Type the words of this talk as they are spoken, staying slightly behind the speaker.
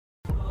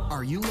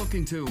Are you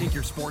looking to take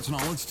your sports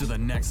knowledge to the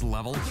next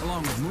level,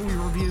 along with movie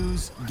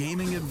reviews,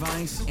 gaming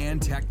advice,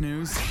 and tech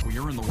news? Well,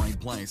 you're in the right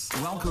place.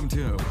 Welcome to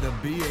the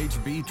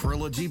BHB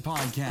Trilogy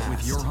Podcast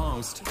with your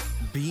host,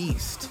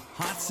 Beast,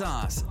 Hot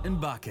Sauce,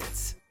 and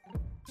Buckets.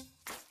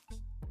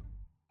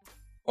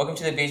 Welcome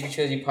to the BHB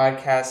Trilogy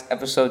Podcast,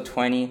 episode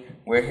 20.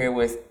 We're here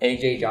with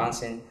AJ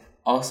Johnson,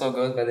 also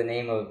goes by the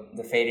name of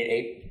the Faded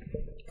Ape.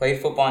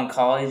 Played football in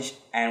college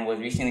and was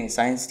recently a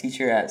science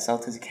teacher at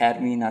Celtics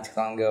Academy not too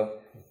long ago.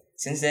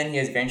 Since then, he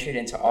has ventured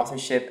into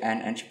authorship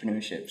and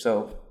entrepreneurship.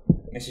 So,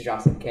 Mr.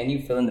 Johnson, can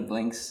you fill in the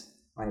blanks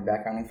on your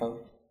background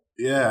info?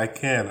 Yeah, I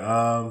can.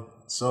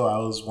 So I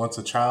was once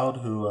a child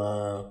who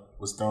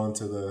was thrown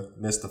to the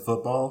midst of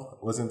football.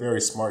 It wasn't a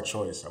very smart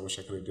choice. I wish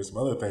I could have did some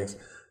other things.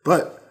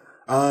 But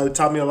it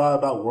taught me a lot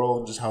about the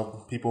world, just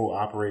how people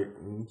operate.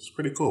 And it's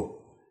pretty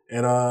cool.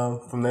 And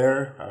from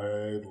there,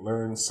 I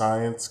learned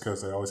science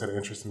because I always had an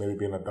interest in maybe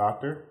being a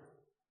doctor.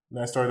 And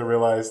I started to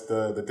realize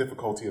the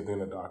difficulty of being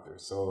a doctor.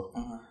 So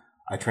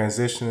I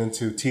transitioned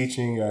into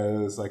teaching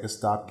as like a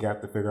stopgap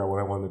to figure out what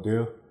I wanted to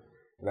do.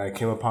 And I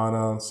came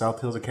upon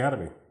South Hills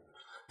Academy.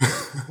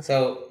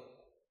 So,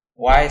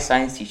 why a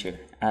science teacher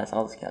at South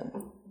Hills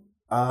Academy?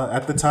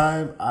 At the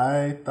time,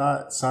 I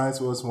thought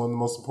science was one of the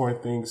most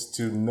important things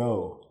to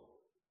know.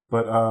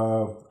 But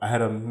I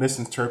had a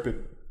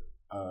misinterpreted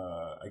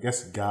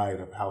guide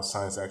of how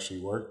science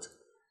actually worked.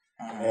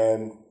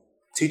 And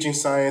teaching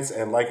science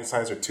and liking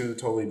science are two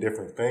totally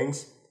different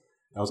things.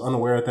 I was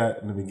unaware of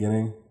that in the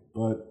beginning,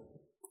 but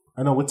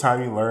I know with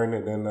time you learn,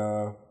 and then,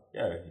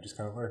 you just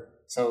kind of learn.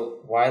 So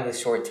why the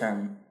short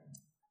term?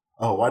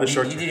 Oh, why the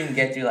short term? You didn't even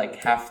get through like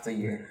half the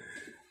year.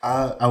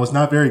 I was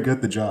not very good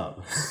at the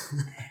job.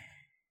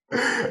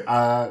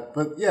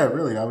 But yeah,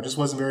 really, I just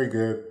wasn't very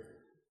good.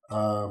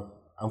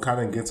 I'm kind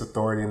of against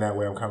authority in that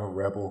way. I'm kind of a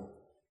rebel.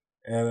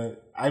 And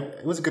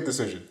it was a good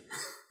decision.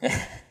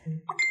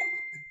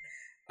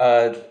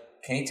 Can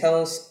you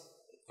tell us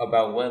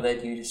about what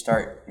led you to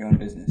start your own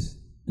business,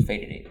 The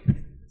Faded Ape?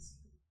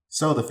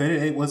 So The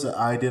Faded Ape was an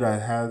idea I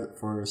had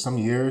for some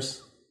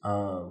years.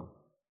 I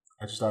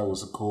just thought it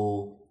was a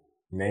cool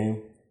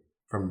name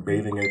from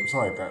Bathing Ape or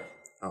something like that.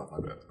 Oh, my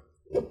bad.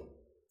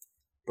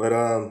 But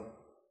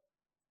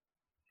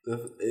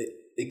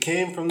it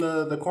came from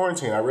the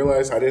quarantine. I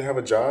realized I didn't have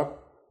a job.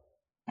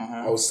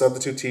 I was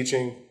substitute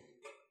teaching.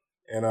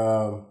 And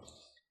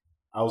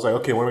I was like,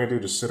 okay, what am I going to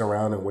do? Just sit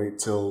around and wait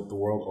till the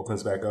world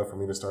opens back up for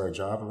me to start a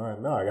job?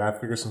 And I got to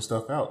figure some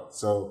stuff out.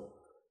 So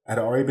I had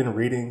already been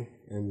reading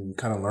and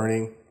kind of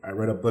learning. I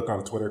read a book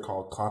on Twitter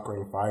called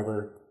Conquering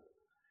Fiverr.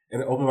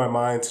 And it opened my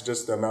mind to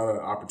just the amount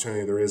of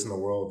opportunity there is in the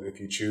world if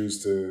you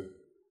choose to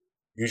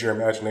use your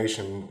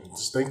imagination and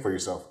just think for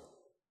yourself.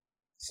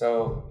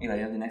 So, Eli,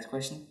 you have the next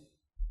question?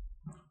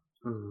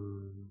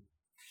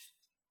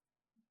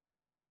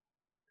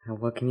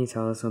 What can you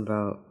tell us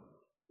about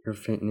your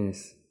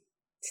fitness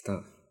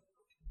stuff?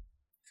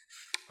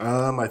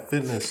 My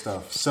fitness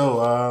stuff.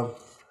 So,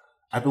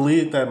 I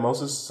believe that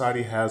most of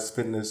society has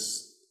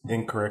fitness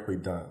incorrectly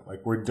done.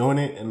 Like, we're doing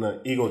it in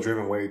the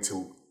ego-driven way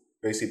to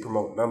basically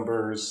promote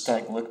numbers.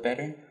 To, look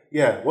better?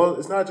 Yeah, well,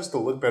 it's not just to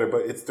look better,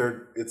 but it's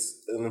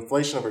an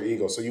inflation of our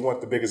ego. So you want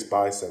the biggest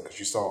bicep because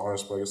you saw Arnold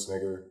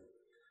Schwarzenegger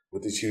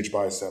with this huge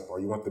bicep, or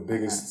you want the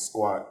biggest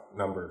squat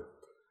number.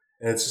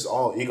 And it's just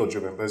all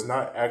ego-driven, but it's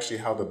not actually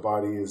how the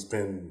body has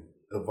been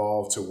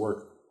evolved to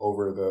work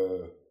over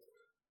the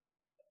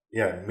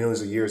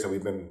millions of years that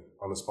we've been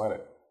on this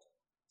planet.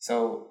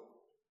 So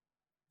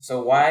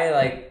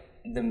why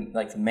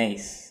the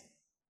mace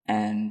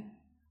and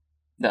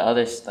the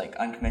other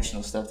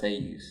unconventional stuff they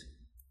use?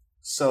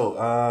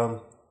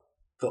 So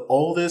the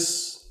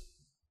oldest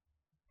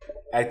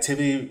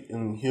activity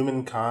in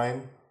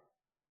humankind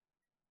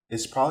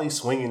is probably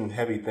swinging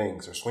heavy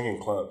things or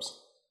swinging clubs.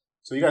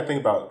 So you got to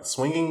think about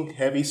swinging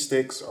heavy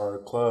sticks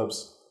or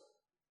clubs.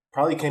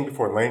 Probably came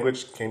before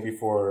language, came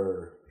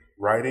before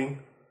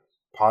writing,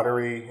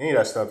 pottery, any of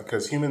that stuff,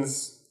 because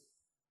humans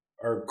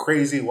are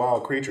crazy,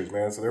 wild creatures,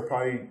 man. So they're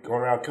probably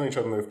going around killing each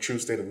other in the true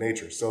state of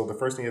nature. So the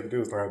first thing you have to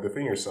do is learn how to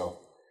defend yourself.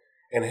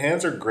 And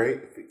hands are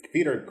great,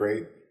 feet are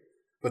great,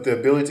 but the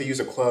ability to use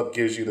a club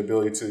gives you the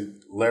ability to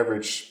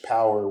leverage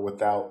power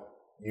without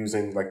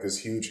using this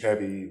huge,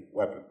 heavy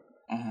weapon,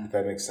 if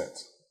that makes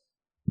sense.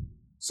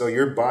 So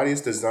your body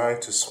is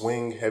designed to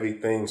swing heavy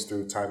things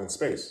through time and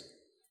space.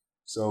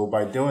 So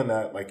by doing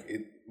that,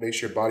 it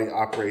makes your body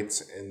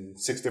operates in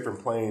 6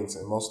 different planes,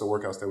 and most of the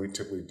workouts that we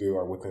typically do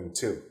are within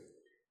 2,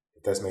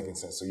 if that's making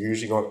sense. So you're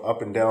usually going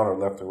up and down or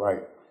left to right.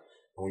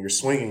 And when you're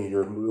swinging,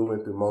 you're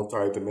moving through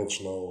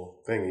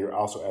multi-dimensional thing, and you're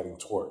also adding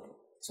torque.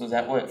 So is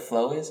that what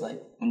flow is?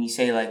 Like when you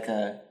say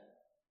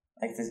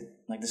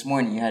this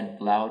morning you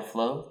had loud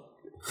flow?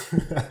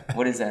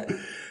 What is that?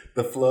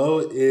 The flow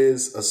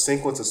is a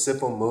sequence of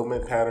simple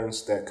movement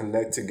patterns that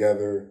connect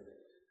together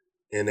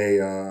in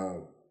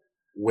a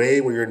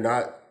way where you're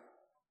not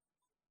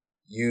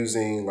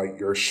using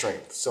your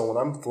strength. So when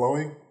I'm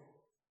flowing,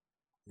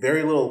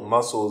 very little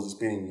muscle is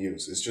being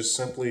used. It's just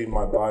simply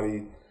my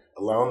body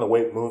allowing the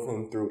weight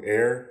moving through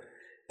air,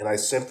 and I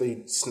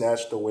simply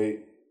snatch the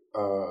weight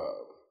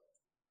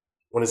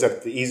when it's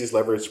at the easiest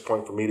leverage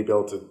point for me to be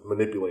able to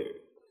manipulate it.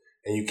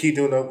 And you keep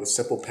doing it with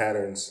simple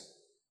patterns.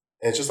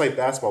 And it's just like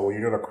basketball, when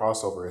you're doing a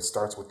crossover, it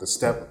starts with the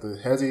step, the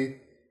hezzy,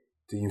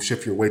 then you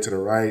shift your weight to the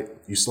right,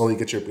 you slowly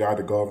get your guy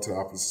to go over to the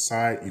opposite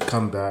side, you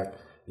come back,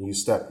 and you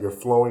step. You're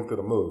flowing through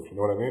the move, you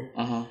know what I mean?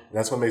 And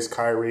that's what makes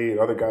Kyrie and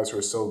other guys who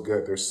are so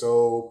good. They're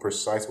so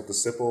precise with the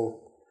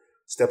simple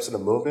steps in the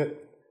movement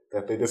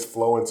that they just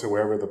flow into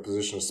wherever the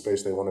position of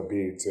space they want to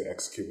be to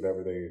execute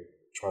whatever they're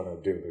trying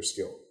to do, their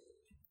skill.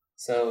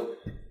 So,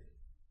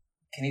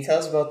 can you tell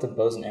us about the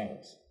bows and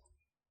arrows?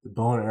 The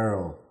bow and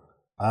arrow.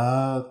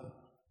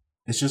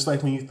 It's just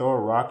like when you throw a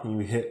rock and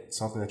you hit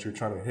something that you're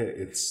trying to hit.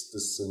 It's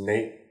this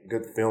innate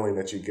good feeling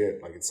that you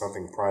get, like it's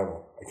something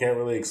primal. I can't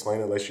really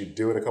explain it unless you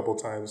do it a couple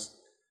tomes.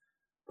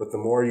 But the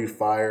more you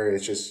fire,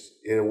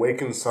 it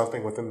awakens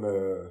something within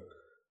the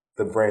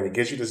brain. It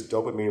gives you this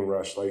dopamine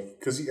rush, like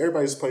because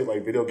everybody's played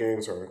like video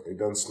games or they've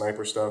done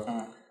sniper stuff.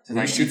 So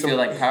like you feel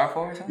like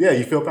powerful or something? Yeah,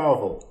 you feel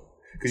powerful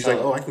because you're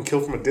like, oh, I can kill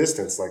from a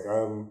distance. Like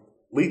I'm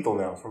lethal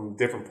now from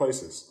different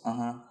places.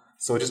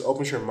 So it just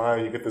opens your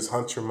mind. You get this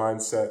hunter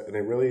mindset, and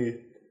it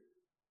really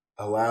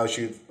allows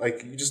you,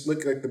 like, you just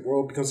look like the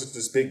world becomes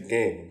this big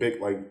game,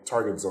 big like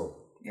target zone.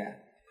 Yeah.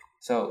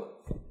 So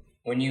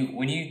when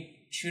you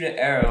shoot an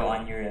arrow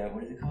on your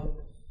what is it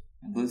called?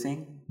 Blue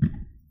thing?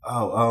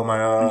 Oh my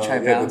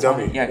the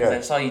dummy. Yeah, because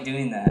I saw you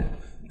doing that.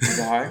 Was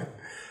it hard?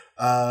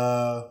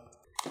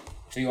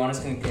 So you want us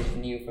to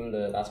continue from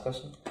the last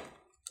question?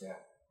 Yeah.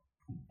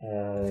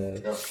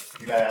 Go.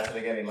 You gotta ask it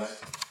again, Eli.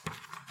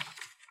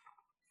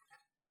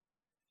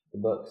 The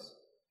books.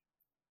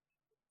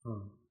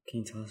 Oh,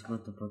 can you tell us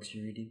about the books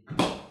you're reading?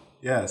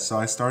 Yeah, so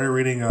I started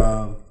reading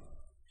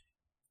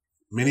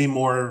many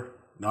more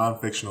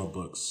non-fictional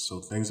books. So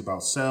things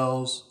about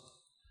sales,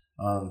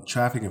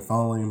 traffic and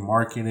funneling,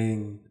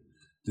 marketing,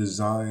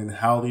 design,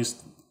 how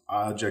these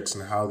objects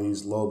and how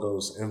these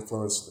logos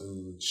influence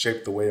and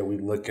shape the way that we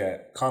look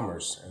at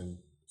commerce and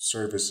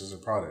services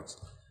and products.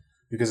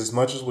 Because as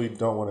much as we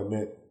don't want to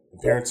admit,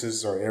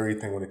 appearances are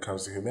everything when it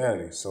comes to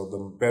humanity. So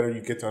the better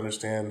you get to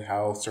understand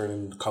how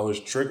certain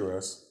colors trigger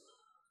us,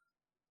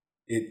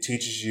 it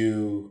teaches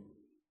you,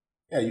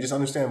 you just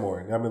understand more.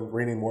 And I've been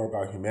reading more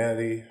about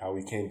humanity, how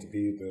we came to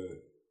be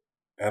the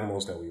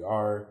animals that we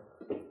are.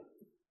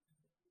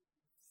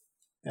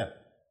 Yeah.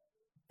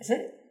 Is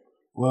it?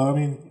 Well, I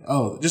mean,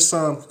 I've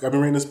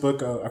been reading this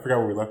book. I forgot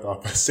where we left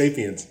off.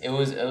 Sapiens. It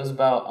was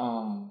about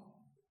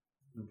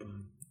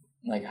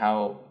like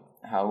how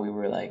we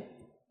were like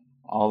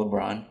all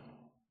LeBron.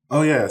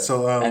 Oh yeah,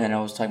 so and then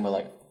I was talking about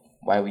like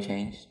why we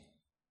changed.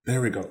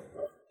 There we go.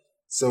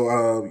 So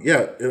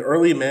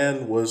early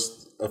man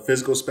was a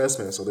physical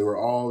specimen. So they were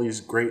all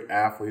these great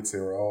athletes. They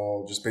were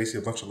all just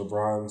basically a bunch of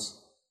LeBrons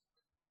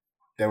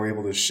that were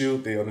able to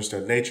shoot. They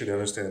understood nature. They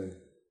understand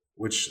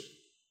which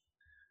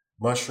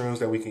mushrooms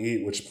that we can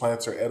eat, which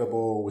plants are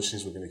edible, which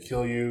things were going to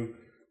kill you,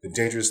 the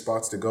dangerous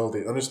spots to go.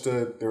 They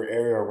understood their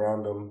area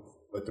around them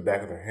like the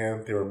back of their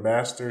hand. They were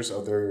masters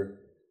of their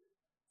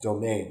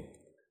domain.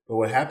 But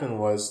what happened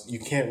was you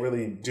can't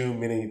really do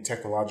many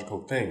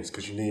technological things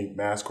because you need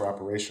mass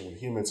cooperation with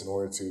humans in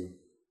order to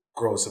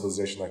grow a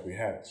civilization like we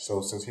had.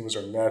 So since humans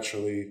are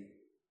naturally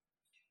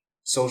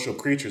social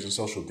creatures and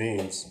social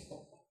beings,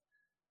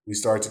 we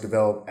started to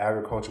develop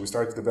agriculture. We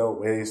started to develop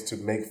ways to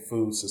make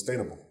food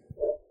sustainable.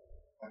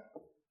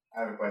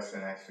 I have a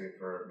question actually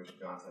for Mr.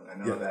 Johnson. I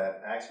know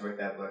that I actually read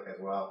that book as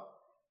well.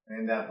 And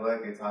in that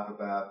book, they talk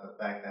about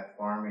the fact that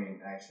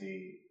farming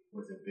actually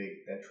was a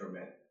big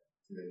detriment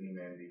to the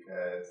human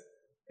because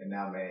it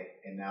now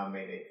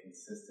made a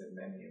consistent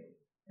menu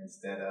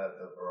instead of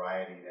the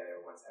variety that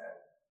it once had.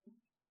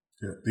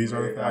 Yeah, these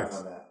are the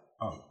facts.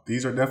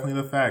 These are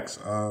definitely the facts.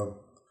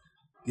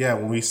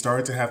 When we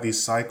started to have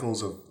these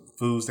cycles of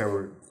foods that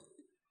were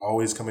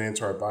always coming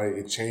into our body,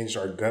 it changed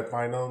our gut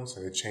biomes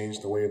and it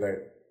changed the way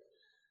that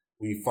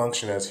we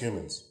function as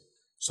humans.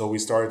 So we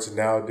started to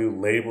now do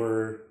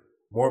labor,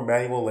 more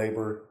manual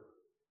labor.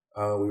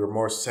 We were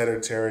more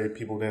sedentary.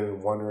 People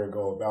didn't wander and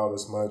go about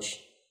as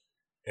much.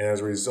 And as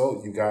a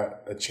result, you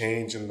got a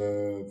change in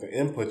the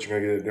input. You're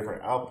going to get a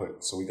different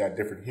output. So we got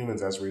different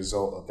humans as a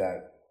result of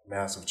that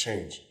massive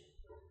change.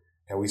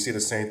 And we see the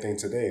same thing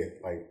today.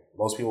 Like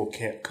most people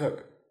can't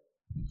cook.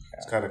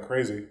 It's kind of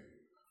crazy.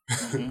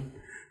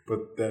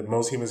 But that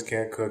most humans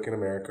can't cook in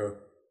America.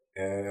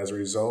 And as a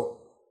result,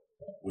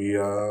 we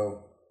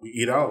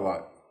eat out a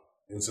lot.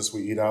 And since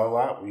we eat out a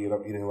lot, we end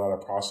up eating a lot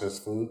of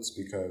processed foods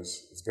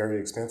because it's very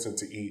expensive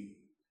to eat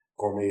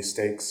gourmet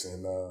steaks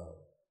and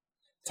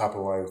top of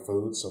the line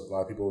foods. So a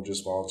lot of people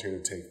just volunteer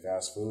to take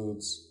fast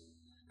foods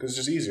because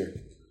it's just easier.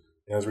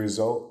 And as a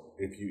result,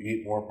 if you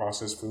eat more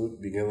processed food,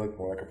 you begin to look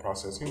more like a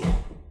processed human.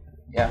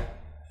 Yeah.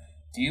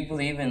 Do you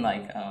believe in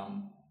like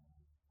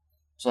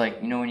so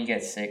like when you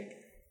get sick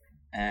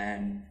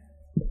and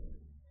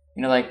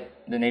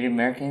like the Native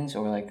Americans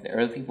or like the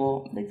early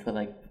people, they put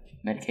like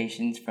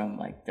medications from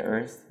like the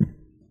earth. Do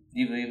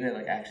you believe it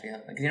like actually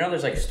help? Because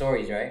there's like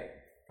stories, right,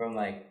 from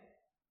like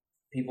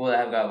people that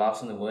have got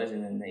lost in the woods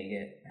and then they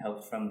get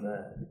help from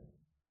the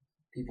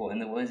people in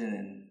the woods and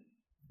then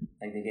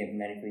like they get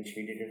medically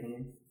treated or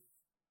something?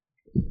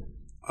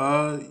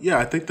 Yeah,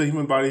 I think the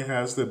human body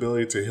has the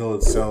ability to heal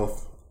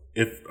itself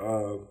if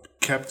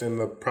kept in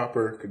the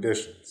proper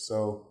conditions.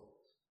 So,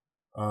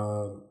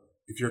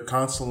 if you're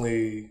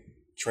constantly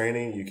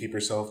training, you keep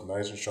yourself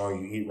nice and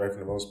strong, you eat right for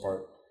the most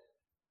part.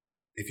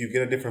 If you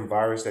get a different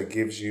virus that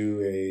gives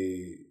you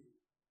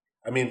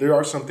there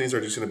are some things that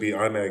are just going to be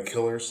automatic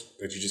killers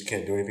that you just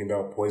can't do anything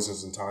about,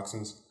 poisons and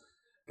toxins.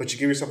 But you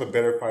give yourself a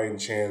better fighting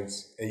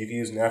chance, and you can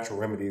use natural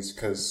remedies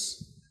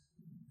because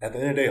at the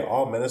end of the day,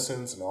 all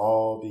medicines and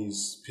all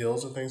these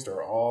pills and things,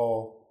 they're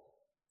all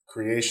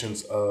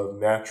creations of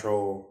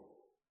natural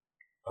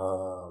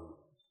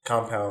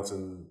compounds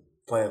and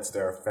plants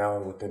that are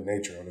found within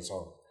nature on its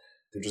own.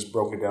 They're just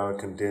broken down,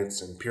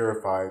 condensed, and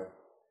purified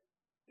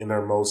in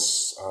their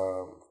most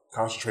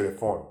concentrated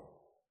form.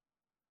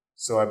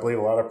 So I believe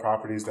a lot of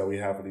properties that we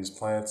have of these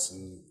plants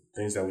and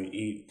things that we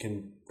eat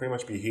can pretty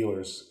much be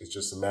healers. It's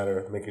just a matter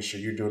of making sure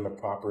you're doing the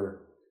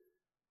proper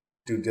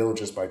due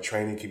diligence by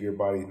training, keep your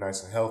body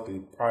nice and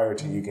healthy prior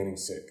to you getting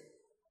sick.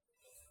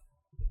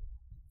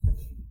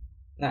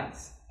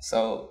 Nice.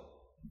 So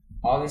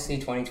obviously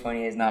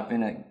 2020 has not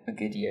been a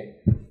good year.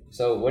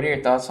 So what are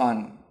your thoughts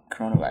on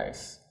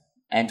coronavirus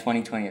and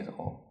 2020 as a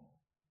whole?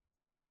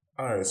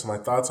 All right, so my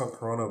thoughts on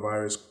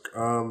coronavirus.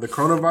 The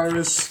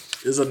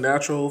coronavirus is a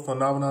natural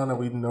phenomenon that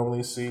we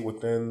normally see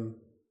within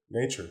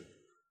nature.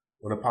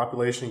 When a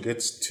population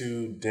gets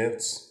too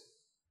dense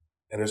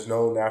and there's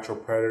no natural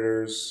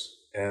predators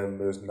and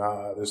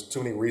there's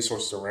too many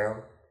resources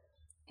around,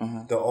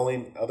 the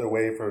only other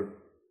way for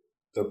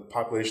the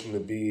population to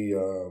be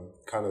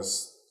kind of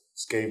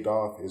scaved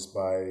off is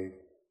by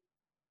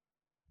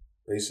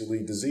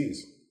basically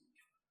disease.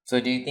 So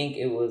do you think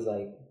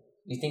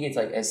it's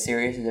like as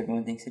serious as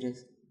everyone thinks it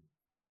is?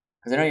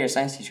 Because I know you're a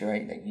science teacher,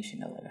 right? Like you should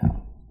know that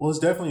how. Well, it's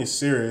definitely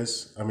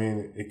serious. I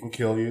mean, it can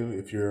kill you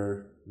if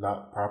you're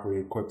not properly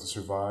equipped to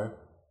survive.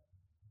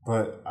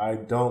 But I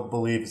don't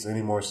believe it's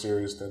any more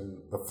serious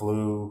than the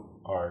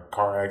flu or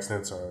car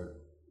accidents or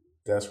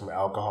deaths from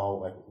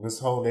alcohol. Like this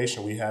whole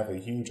nation, we have a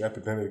huge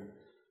epidemic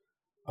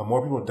of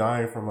more people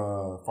dying from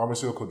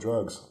pharmaceutical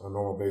drugs on a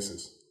normal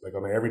basis. Like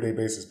on an everyday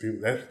basis,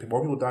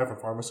 more people die from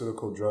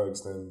pharmaceutical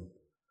drugs than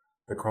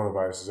the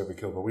coronavirus has ever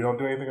killed. But we don't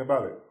do anything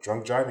about it.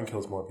 Drunk driving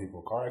kills more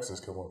people. Car accidents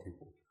kill more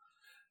people.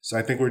 So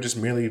I think we're just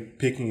merely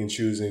picking and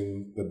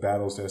choosing the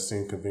battles that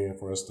seem convenient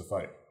for us to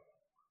fight.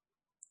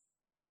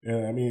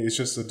 And I mean, it's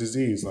just a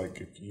disease. Like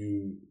if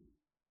you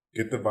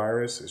get the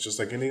virus, it's just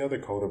like any other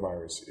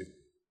coronavirus.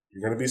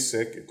 You're going to be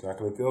sick. It's not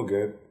going to feel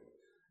good.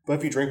 But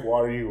if you drink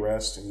water, you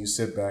rest, and you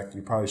sit back,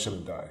 you probably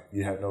shouldn't die.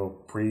 You have no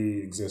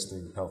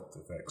pre-existing health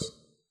effects.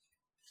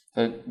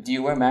 So do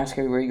you wear a mask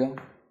everywhere you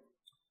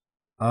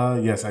go?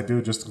 Yes, I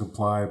do just to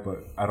comply, but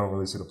I don't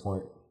really see the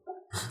point.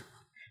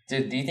 Do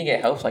you think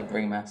it helps, like,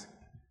 wearing a mask?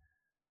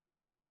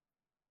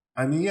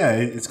 I mean, yeah,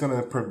 it's going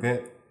to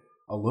prevent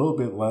a little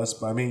bit less,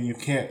 but I mean, you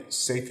can't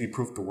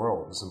safety-proof the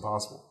world. It's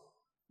impossible.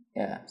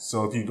 Yeah.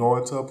 So if you go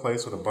into a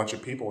place with a bunch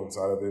of people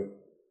inside of it,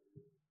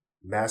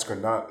 mask or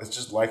not, it's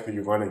just likely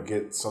you're going to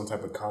get some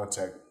type of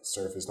contact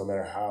surface no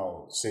matter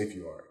how safe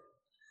you are.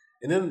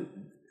 And then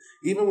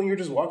even when you're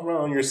just walking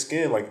around on your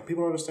skin, like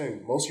people don't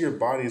understand, most of your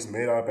body is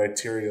made out of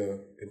bacteria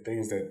and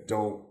things that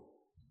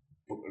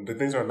the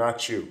things are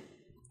not you.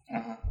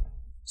 Uh-huh.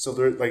 So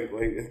they're like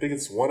I think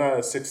it's 1 out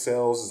of 6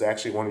 cells is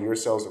actually one of your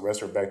cells. The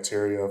rest are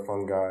bacteria,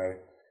 fungi,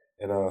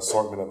 and an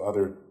assortment of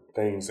other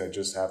things that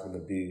just happen to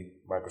be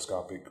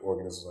microscopic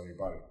organisms on your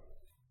body.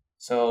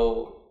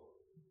 So,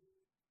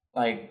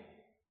 like,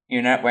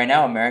 you're not right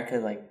now, America.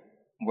 Like,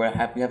 we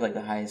have like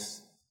the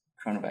highest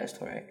coronavirus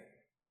toll, right?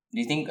 Do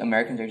you think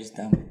Americans are just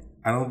dumb?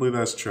 I don't believe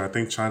that's true. I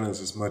think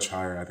China's is much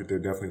higher. I think they're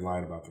definitely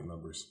lying about their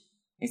numbers.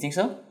 You think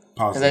so?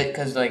 Possibly.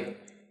 Because like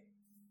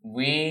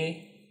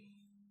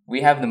we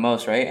have the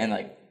most, right? And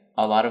like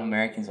a lot of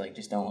Americans like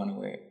just don't want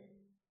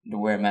to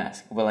wear a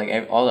mask. But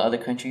like all the other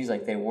countries,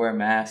 like they wear a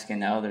mask,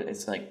 and now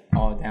it's like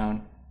all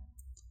down.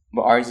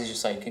 But ours is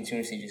just like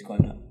continuously just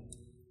going up.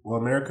 Well,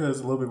 America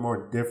is a little bit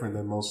more different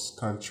than most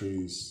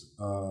countries.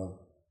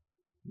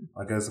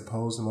 Like as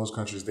opposed to most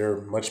countries, they're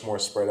much more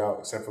spread out,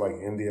 except for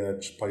like India,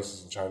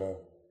 places in China.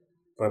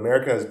 But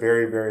America has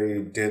very,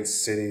 very dense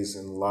cities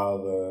and a lot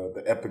of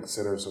the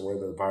epicenters of where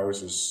the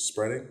virus is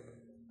spreading.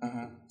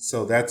 Uh-huh.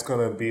 So that's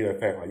going to be an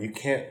effect. Like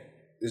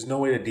there's no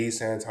way to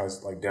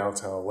desanitize like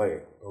downtown LA.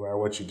 No matter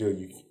what you do,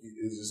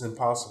 it's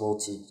impossible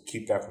to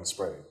keep that from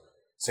spreading.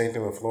 Same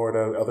thing with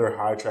Florida, other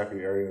high traffic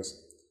areas.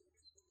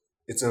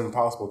 It's an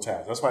impossible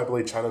task. That's why I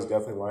believe China's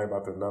definitely lying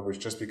about their numbers,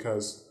 just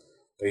because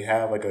they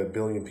have like 1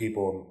 billion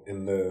people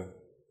in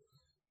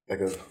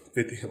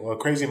a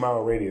crazy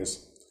mile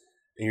radius.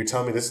 And you're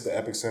telling me this is the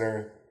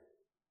epicenter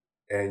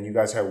and you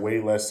guys have way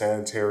less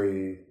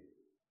sanitary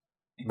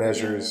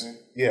measures.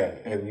 Yeah,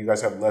 and you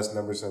guys have less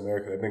numbers in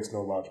America. That makes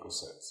no logical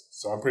sense.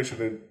 So I'm pretty sure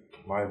they're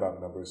lying about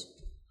numbers.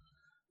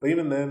 But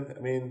even then, I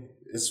mean,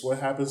 it's what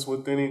happens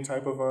with any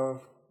type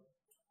of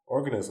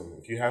organism.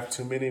 If you have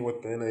too many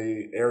within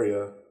an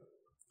area,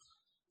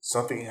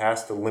 something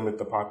has to limit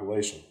the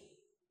population.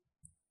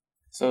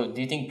 So,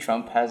 do you think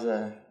Trump has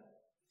a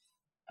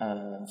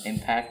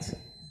impact?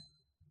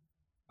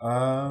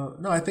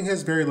 No, I think it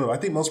has very little. I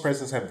think most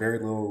presidents have very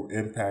little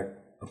impact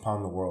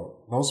upon the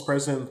world. Most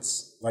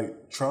presidents,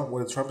 like Trump,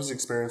 what Trump has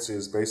experienced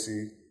is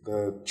basically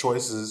the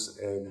choices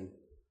and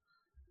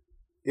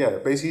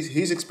basically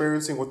he's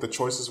experiencing what the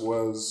choices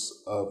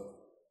was of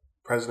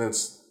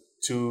presidents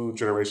 2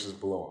 generations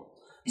below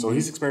him. So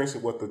he's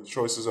experiencing what the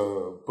choices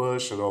of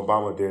Bush and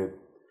Obama did.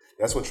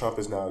 That's what Trump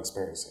is now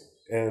experiencing.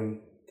 And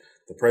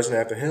the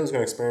president after him is going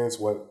to experience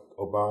what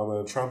Obama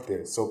and Trump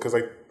did. So, because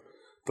like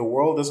the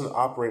world doesn't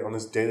operate on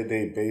this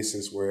day-to-day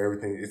basis where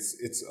everything,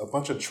 it's a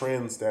bunch of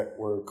trends that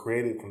were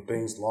created from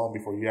things long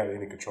before you had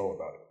any control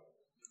about it.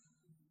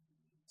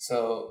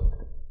 So,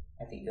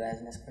 I think you asked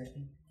the next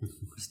question.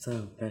 What's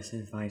the best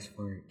advice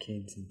for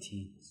kids and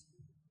teens?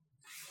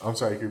 I'm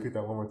sorry, can you repeat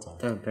that one more time?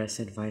 The best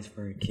advice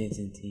for kids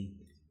and teens.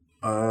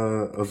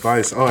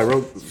 Advice. Oh, I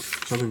wrote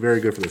something very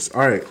good for this.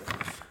 All right.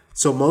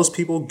 So most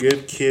people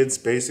give kids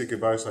basic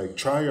advice like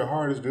try your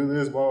hardest, do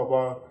this, blah,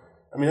 blah, blah.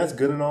 I mean, that's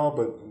good and all,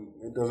 but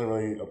it doesn't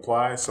really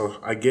apply. So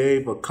I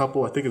gave a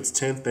couple, I think it's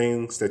 10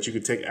 things that you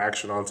could take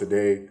action on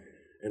today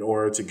in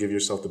order to give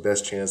yourself the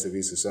best chance to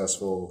be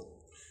successful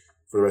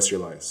for the rest of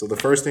your life. So the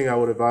first thing I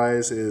would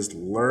advise is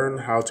learn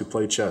how to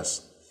play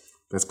chess.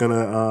 That's going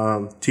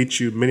to teach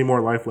you many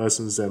more life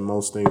lessons than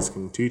most things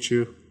can teach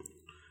you.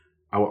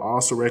 I would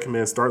also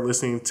recommend start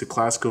listening to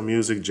classical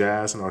music,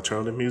 jazz, and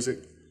alternative music.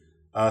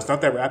 It's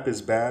not that rap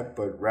is bad,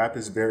 but rap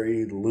is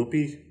very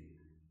loopy.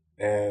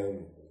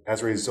 And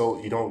as a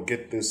result, you don't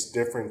get this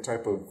different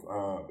type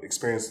of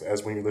experience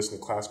as when you listen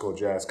to classical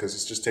jazz because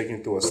it's just taking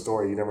you through a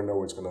story you never know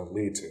where it's going to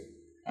lead to.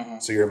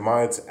 So your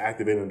mind's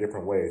activated in a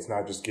different way. It's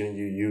not just getting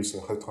you used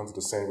and hooked onto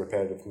the same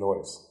repetitive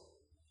noise.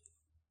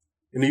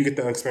 And then you get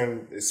to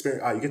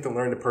you get to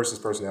learn the person's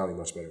personality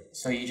much better.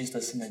 So you just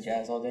listen to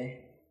jazz all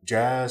day?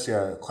 Jazz,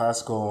 yeah,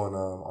 classical and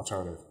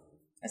alternative.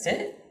 That's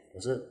it?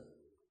 That's it.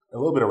 A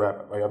little bit of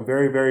rap. Like I'm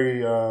very,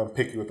 very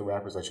picky with the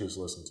rappers I choose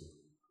to listen to.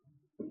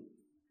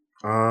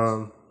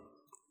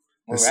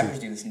 What rappers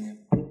do you listen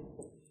to?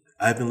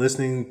 I've been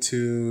listening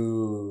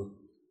to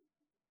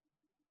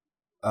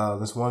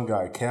this one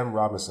guy, Cam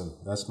Robinson.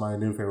 That's my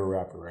new favorite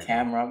rapper right now.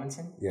 Cam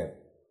Robinson? Yeah.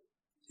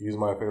 He's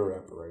my favorite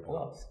rapper right Who now.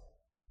 else?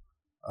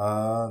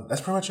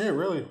 That's pretty much it,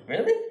 really.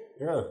 Really?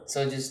 Yeah.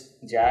 So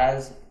just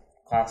jazz,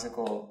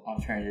 classical,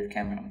 alternative,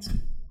 Cam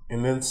Robinson.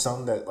 And then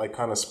some that like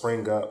kind of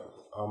spring up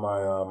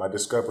on my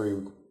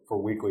discovery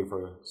for weekly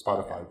for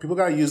Spotify. People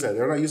gotta use that.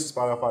 They're not using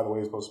Spotify the way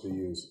it's supposed to be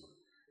used.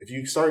 If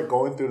you start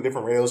going through the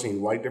different rails and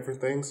you like different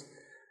things,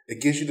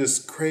 it gives you this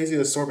crazy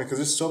assortment because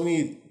there's so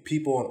many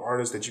people and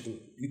artists that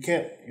you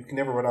can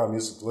never run out of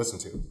music to listen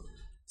to.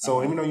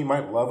 So even though you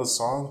might love a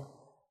song,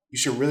 you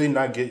should really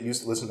not get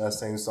used to listening to that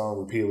same song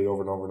repeatedly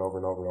over and over and over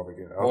and over and over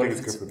again. I don't think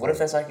it's good for the What if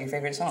that's like your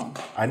favorite song?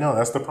 I know,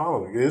 that's the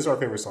problem. It is our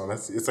favorite song.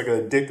 It's like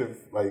an addictive,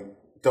 like,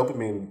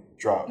 dopamine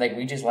drop. Like,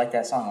 we just like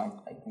that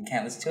song. Like we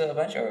can't listen to it a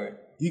bunch, or?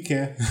 You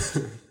can.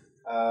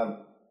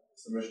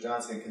 So, Mr.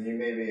 Johnson, can you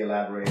maybe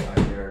elaborate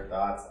on your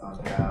thoughts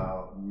on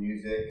how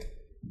music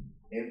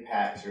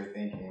impacts your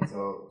thinking?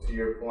 So, to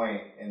your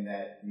point, in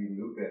that you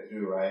loop it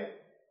through, right?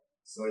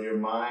 So, your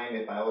mind,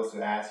 if I was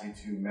to ask you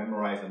to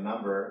memorize a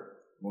number,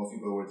 most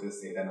people would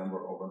just say that number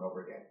over and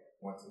over again.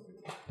 1, 2,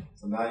 3.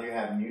 So now you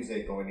have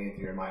music going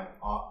into your mind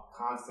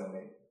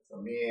constantly.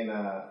 So me and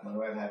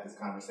Manuel had this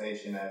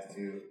conversation as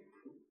to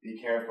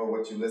be careful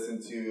what you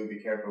listen to,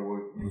 be careful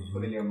what you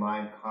put in your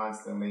mind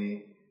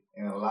constantly.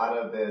 And a lot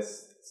of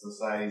this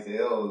society's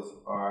ills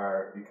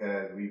are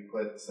because we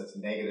put such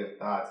negative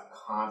thoughts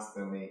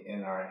constantly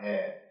in our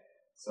head.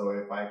 So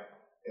if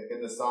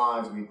in the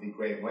songs we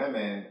degrade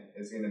women,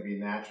 it's going to be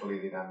naturally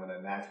that I'm going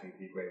to naturally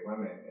degrade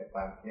women if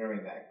I'm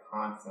hearing that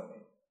constantly.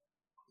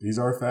 These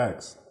are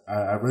facts.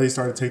 I really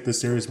started to take this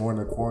serious more in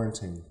the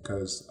quarantine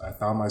because I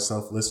found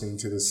myself listening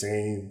to the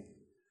same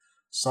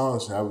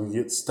songs and I would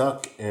get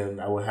stuck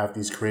and I would have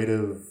these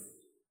creative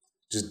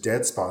just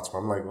dead spots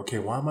where I'm like, okay,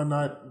 why am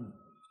I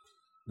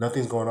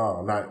nothing's going on.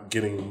 I'm not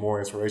getting more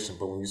inspiration.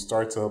 But when you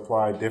start to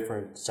apply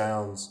different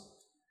sounds,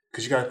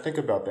 because you got to think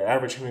about the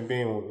average human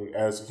being,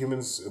 as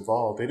humans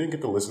evolved, they didn't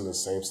get to listen to the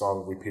same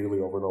song repeatedly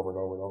over and over and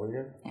over and over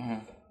again.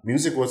 Mm-hmm.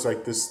 Music was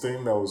like this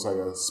thing that was like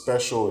a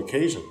special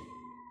occasion.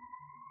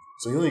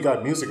 So you only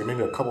got music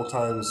maybe a couple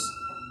times,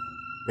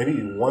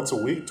 maybe once a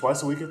week,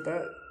 twice a week at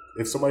that.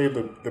 If somebody in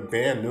the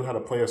band knew how to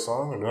play a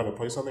song or knew how to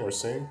play something or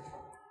sing.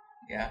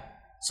 Yeah.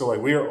 So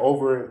like we are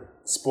over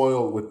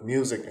spoiled with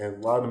music,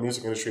 and a lot of the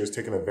music industry has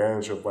taken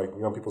advantage of like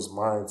young people's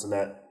minds and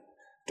that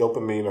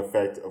dopamine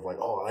effect of like,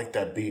 oh, I like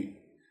that beat,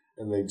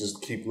 and they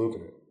just keep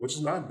looping it, which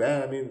is not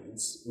bad. I mean,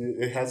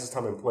 it has its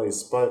time and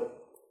place, but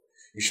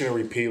you shouldn't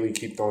repeatedly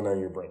keep throwing that in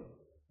your brain.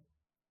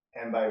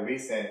 And by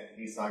recent,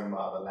 he's talking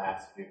about the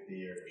last 50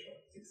 years or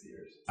so, 60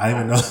 years. I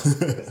didn't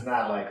know. It's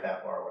not like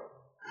that far away.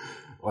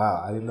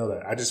 Wow, I didn't know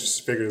that. I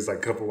just figured it's like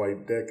a couple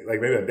like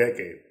maybe a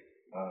decade.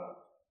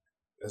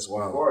 That's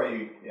wild. Or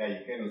you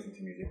can listen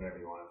to music whenever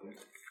you want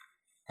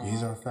to.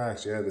 These are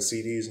facts. Yeah, the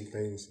CDs and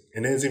things,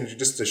 and then it's even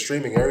just the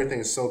streaming. Everything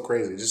is so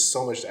crazy. Just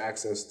so much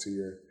access to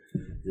your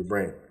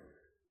brain.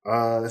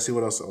 Let's see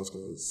what else I was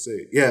going to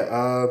say.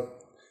 Yeah,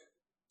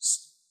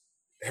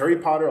 Harry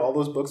Potter. All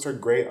those books are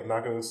great. I'm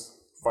not going to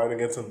fight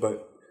against them,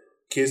 but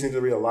kids need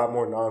to read a lot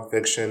more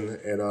nonfiction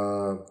and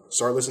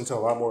start listening to a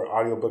lot more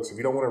audiobooks. If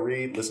you don't want to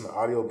read, listen to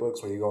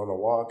audiobooks when you go on a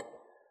walk.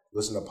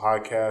 Listen to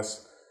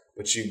podcasts,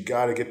 but you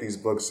got to get these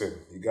books in.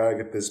 You got to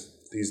get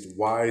these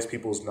wise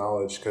people's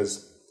knowledge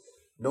because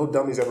no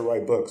dummies ever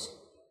write books.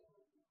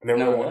 I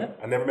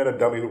never met a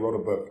dummy who wrote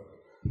a book.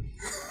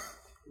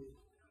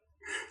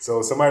 So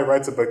if somebody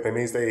writes a book, that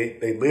means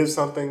they lived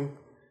something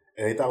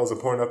and they thought it was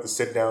important enough to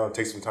sit down and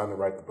take some time to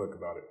write the book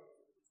about it.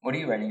 What are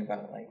you writing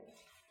about? Like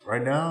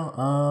right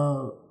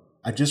now,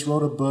 I just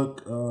wrote a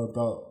book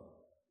about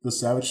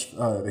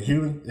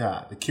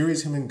the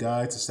Curious Human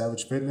Guide to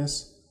Savage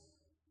Fitness.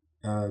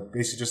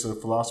 Basically, just a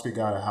philosophy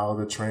guide of how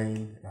to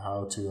train,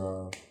 how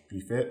to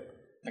be fit.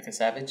 Like a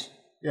savage?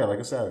 Yeah, like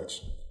a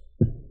savage.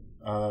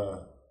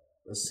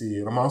 Let's see.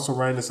 And I'm also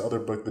writing this other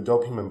book, the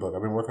Dope Human book.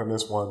 I've been working on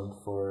this one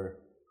for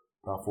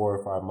about 4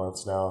 or 5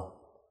 months now.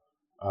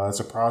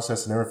 It's a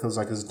process. It never feels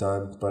like it's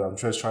done, but I'm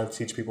just trying to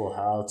teach people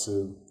how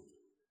to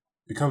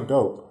become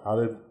dope, how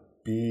to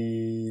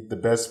be the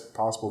best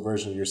possible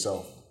version of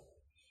yourself.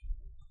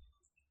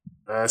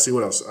 Let's see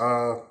what else.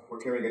 Where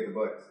can we get the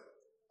books?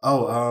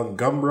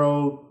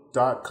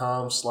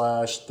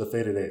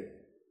 Gumroad.com/thefaded8.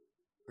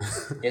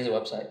 Here's a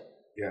website.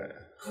 Yeah.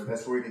 And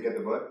that's where you can get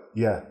the book?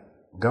 Yeah.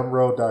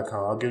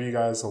 Gumroad.com. I'll give you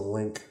guys a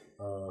link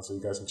so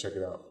you guys can check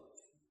it out.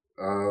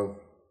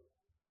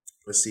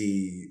 Let's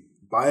see.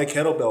 Buy a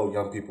kettlebell,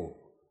 young people.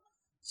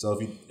 So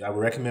I would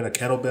recommend a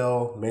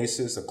kettlebell,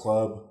 maces, a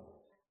club.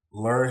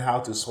 Learn how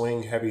to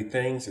swing heavy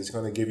things. It's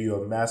going to give you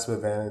a massive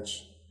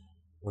advantage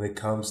when it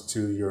comes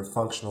to your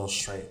functional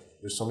strength.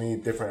 There's so many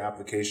different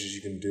applications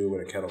you can do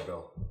with a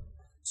kettlebell.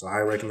 So I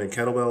recommend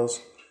kettlebells.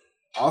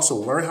 Also,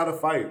 learn how to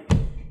fight.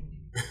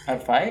 How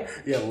to fight?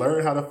 Yeah,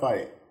 learn how to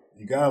fight.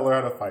 You got to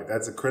learn how to fight.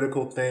 That's a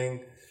critical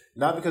thing.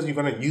 Not because you're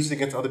going to use it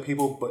against other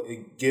people, but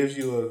it gives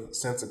you a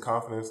sense of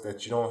confidence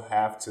that you don't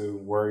have to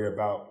worry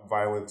about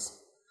violence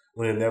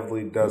when it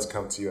inevitably does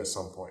come to you at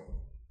some point.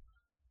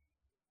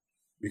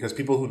 Because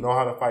people who know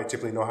how to fight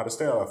typically know how to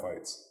stay out of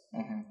fights.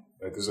 Mm-hmm.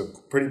 Like, there's a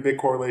pretty big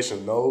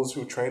correlation. Those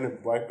who train in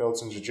black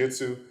belts in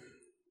jiu-jitsu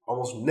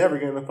almost never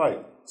get in a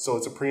fight. So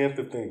it's a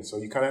preemptive thing. So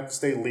you kind of have to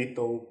stay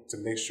lethal to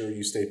make sure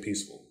you stay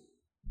peaceful.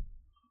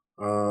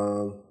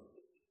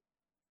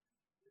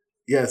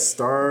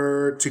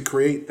 Start to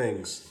create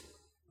things.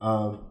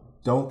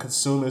 Don't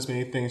consume as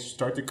many things.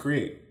 Start to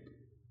create.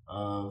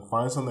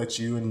 Find something that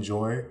you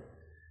enjoy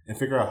and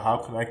figure out how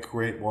can I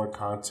create more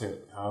content?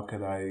 How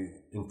can I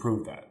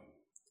improve that?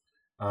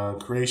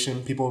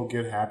 Creation, people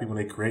get happy when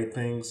they create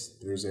things.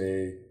 There's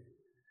a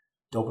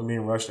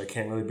dopamine rush that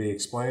can't really be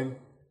explained.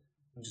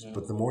 Mm-hmm.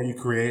 But the more you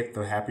create,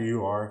 the happier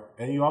you are.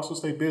 And you also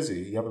stay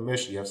busy. You have a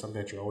mission. You have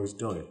something that you're always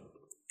doing.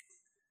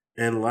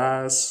 And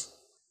last,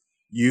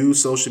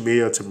 use social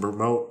media to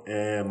promote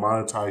and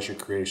monetize your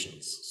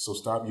creations. So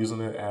stop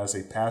using it as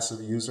a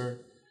passive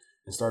user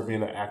and start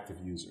being an active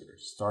user.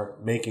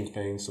 Start making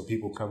things so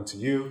people come to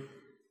you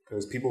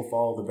because people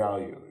follow the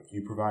value. If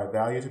you provide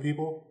value to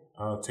people,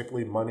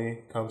 typically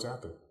money comes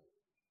after.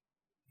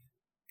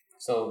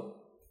 So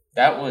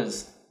that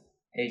was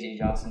AJ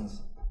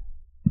Johnson's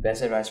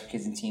best advice for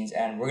kids and teens.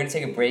 And we're going to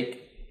take a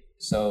break.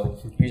 So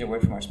here's a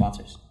word from our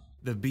sponsors.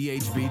 The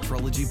BHB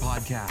Trilogy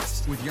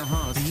Podcast with your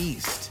host,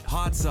 Beast,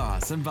 Hot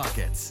Sauce, and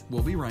Buckets.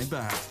 We'll be right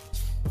back.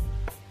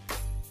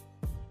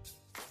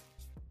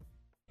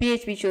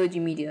 BHB Trilogy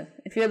Media.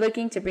 If you're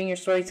looking to bring your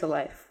story to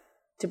life,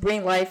 to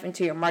bring life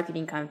into your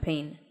marketing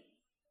campaign,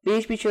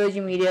 BHB Trilogy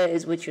Media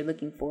is what you're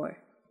looking for.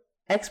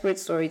 Expert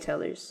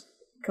storytellers.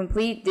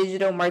 Complete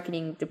digital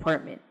marketing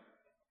department.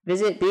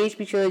 Visit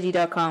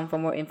bhbtrilogy.com for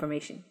more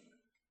information.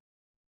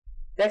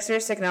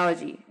 Dexterous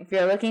Technology. If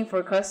you're looking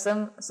for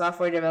custom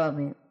software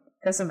development,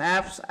 custom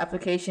apps,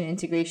 application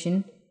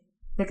integration,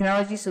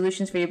 technology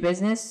solutions for your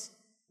business,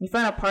 you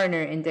find a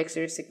partner in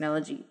Dexterous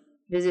Technology.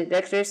 Visit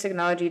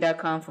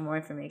dexteroustechnology.com for more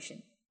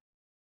information.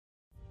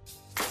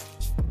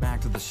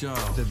 Back to the show,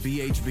 the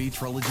BHB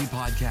Trilogy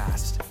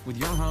Podcast with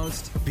your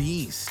host,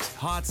 Beast,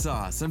 Hot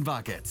Sauce, and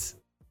Buckets.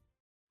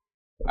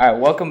 All right,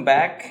 welcome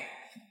back.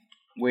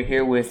 We're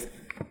here with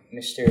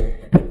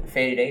Mr.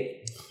 Faded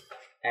Ape.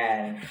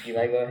 And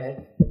Eli, go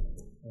ahead.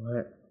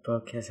 What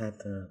book has had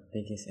the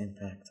biggest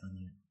impact on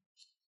you?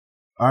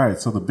 All right,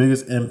 so the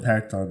biggest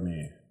impact on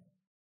me.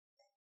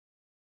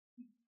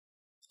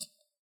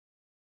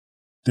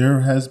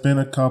 There has been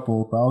a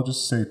couple, but I'll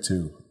just say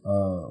two.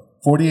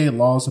 48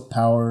 Laws of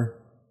Power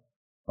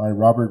by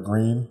Robert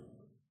Greene.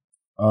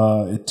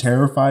 It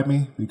terrified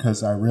me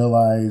because I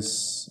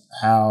realized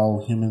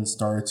how humans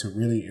started to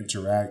really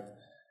interact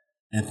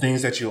and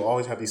things that you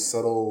always have these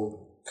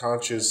subtle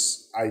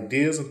conscious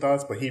ideas and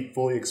thoughts, but he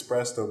fully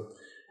expressed them.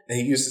 And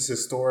he used this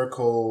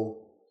historical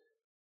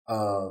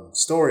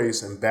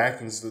stories and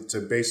backings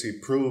to basically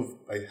prove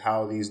like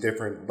how these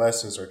different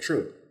lessons are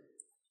true.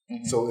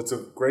 Mm-hmm. So it's a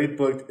great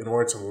book in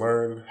order to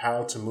learn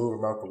how to move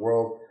about the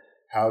world,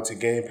 how to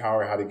gain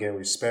power, how to gain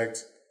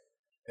respect,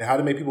 and how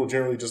to make people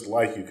generally just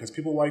like you. Because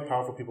people like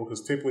powerful people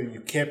because typically you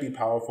can't be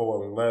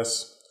powerful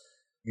unless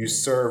you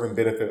serve and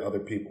benefit other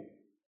people.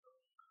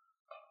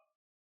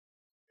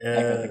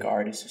 And, like an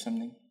artist or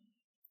something?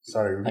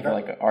 Sorry.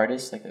 Like an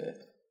artist?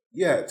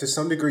 Yeah, to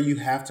some degree you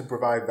have to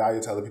provide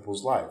value to other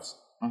people's lives.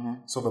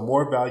 Mm-hmm. So the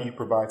more value you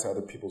provide to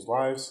other people's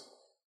lives,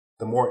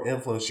 the more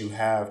influence you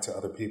have to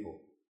other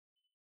people.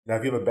 Now,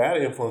 if you have a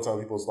bad influence on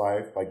people's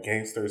life, like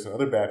gangsters and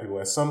other bad people,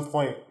 at some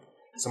point,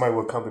 somebody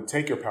will come to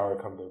take your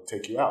power, come to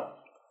take you out.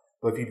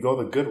 But if you go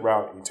the good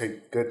route, you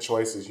take good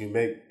choices, you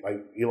make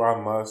like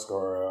Elon Musk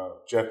or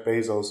Jeff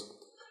Bezos,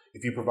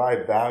 if you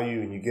provide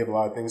value and you give a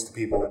lot of things to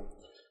people,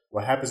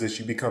 what happens is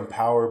you become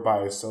power by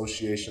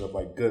association of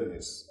like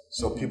goodness.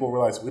 So people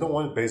realize we don't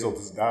want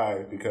Bezos to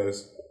die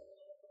because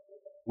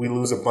we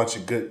lose a bunch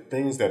of good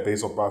things that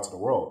Bezos brought to the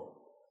world.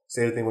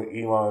 Same thing with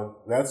Elon.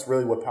 That's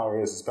really what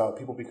power is. It's about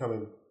people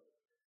becoming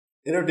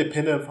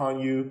interdependent upon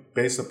you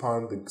based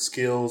upon the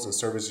skills and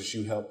services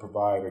you help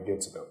provide or give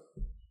to them.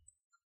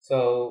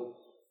 So,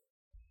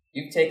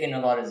 you've taken a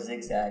lot of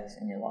zigzags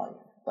in your life,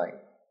 like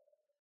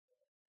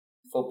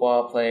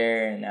football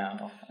player and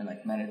now and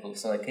like medical.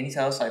 So, like, can you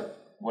tell us like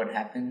what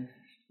happened?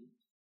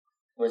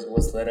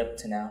 What's led up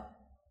to now?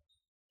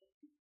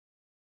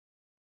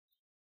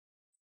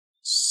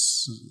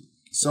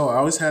 So I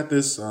always had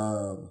this,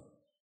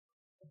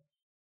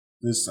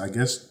 this I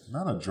guess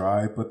not a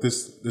drive, but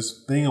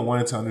this thing I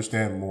wanted to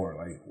understand more.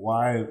 Like,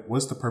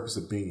 what's the purpose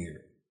of being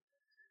here?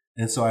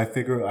 And so I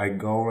figured I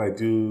go and I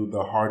do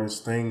the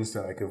hardest things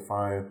that I can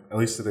find, at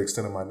least to the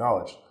extent of my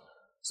knowledge.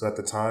 So at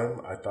the time,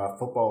 I thought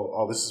football,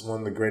 oh, this is one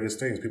of the greatest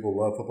things. People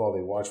love football.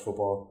 They watch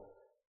football.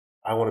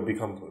 I want to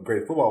become a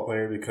great football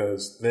player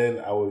because then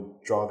I would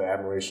draw the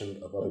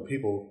admiration of other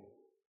people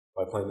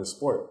by playing this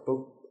sport. But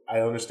I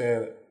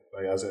understand,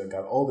 like as I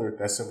got older,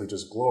 that's simply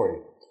just glory.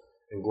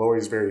 And glory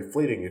is very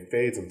fleeting. It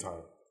fades in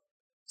time.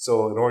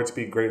 So in order to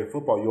be great in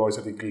football, you always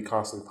have to be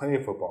constantly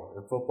playing football.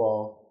 And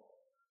football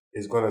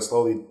is going to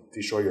slowly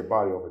destroy your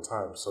body over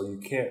time. So you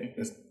can't,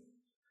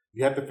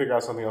 you have to figure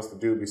out something else to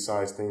do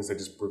besides things that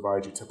just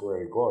provide you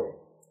temporary glory.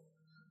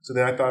 So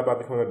then I thought about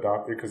becoming a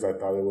doctor because I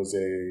thought it was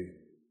a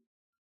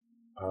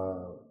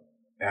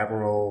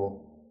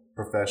admirable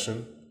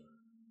profession.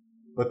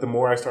 But the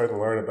more I started to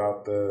learn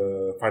about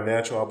the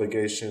financial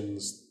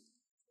obligations,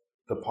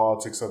 the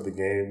politics of the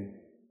game,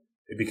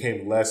 it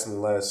became less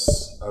and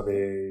less of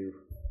a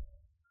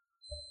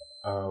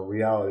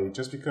reality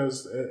just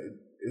because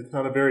it's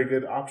not a very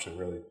good option,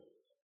 really.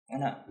 Why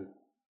not?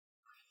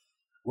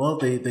 Well,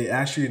 they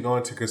ask you to go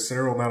into a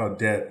considerable amount of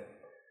debt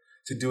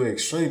to do an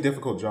extremely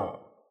difficult job,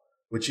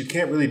 but you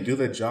can't really do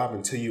the job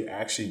until you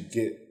actually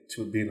get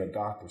to being a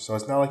doctor. So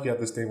it's not like you have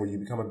this thing where you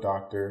become a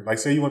doctor. Like,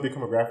 say you want to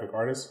become a graphic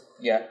artist.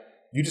 Yeah.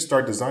 You just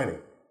start designing.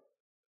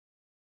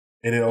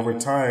 And then over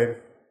time,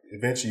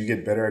 eventually you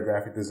get better at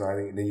graphic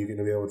designing, and then you're going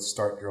to be able to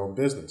start your own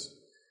business.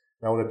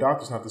 Now, with a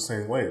doctor, it's not the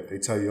same way. They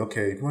tell you,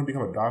 okay, if you want to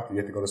become a doctor, you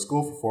have to go to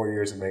school for 4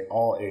 years and make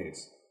all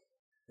A's.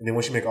 And then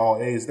once you make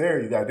all A's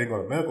there, you got to then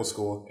go to medical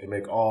school and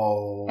make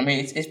all... I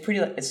mean, it's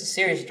pretty, it's a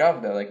serious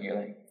job, though. Like, you're,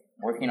 like,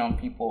 working on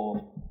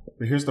people...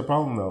 But here's the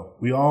problem, though.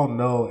 We all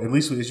know, at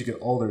least as you get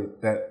older,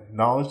 that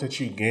knowledge that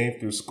you gain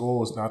through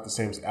school is not the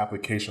same as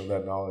application of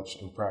that knowledge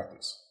in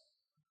practice.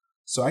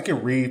 So I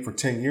can read for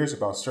 10 years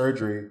about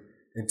surgery.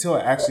 Until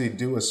I actually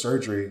do a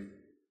surgery,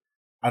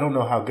 I don't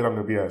know how good I'm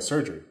going to be at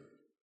surgery.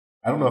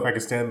 I don't know if I can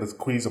stand the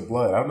squeeze of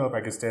blood. I don't know if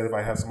I can stand if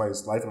I have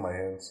somebody's life in my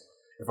hands.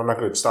 If I'm not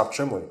going to stop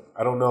trembling.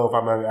 I don't know if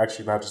I'm going to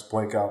actually not just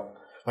blank out.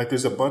 Like,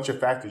 there's a bunch of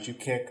factors you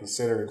can't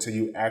consider until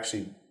you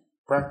actually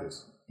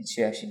practice. Did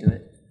you actually do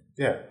it?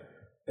 Yeah.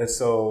 And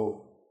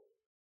so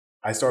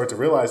I started to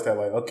realize that,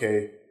 like,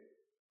 okay,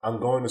 I'm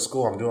going to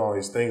school, I'm doing all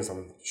these things,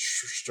 I'm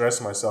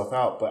stressing myself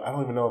out, but I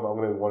don't even know if I'm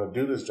going to want to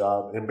do this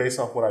job. And based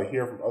off what I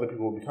hear from other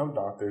people who become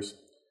doctors,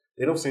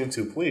 they don't seem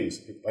too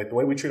pleased. Like, the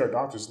way we treat our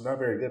doctors is not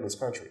very good in this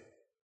country.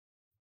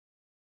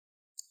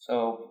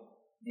 So,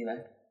 Eli?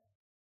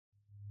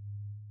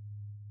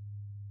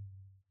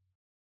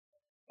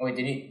 Wait,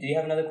 did he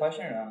have another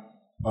question or no?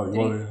 Oh, you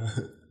want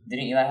to...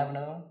 Didn't Eli have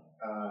another one?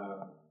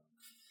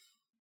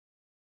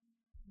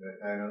 Did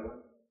I have another one?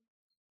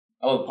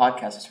 Oh, the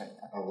podcast is right.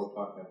 Oh, what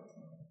podcast?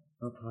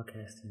 What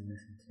podcast do you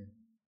listen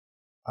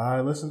to? I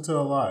listen to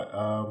a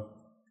lot.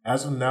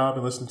 As of now, I've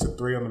been listening to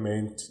 3 on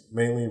the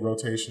mainly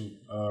rotation.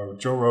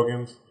 Joe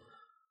Rogan's,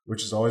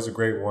 which is always a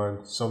great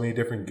one. So many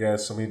different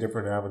guests, so many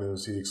different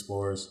avenues he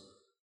explores.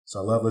 So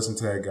I love listening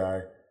to that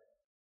guy.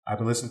 I've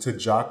been listening to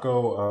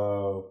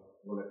Jocko.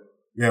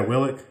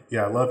 Willink.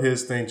 Yeah, I love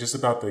his thing just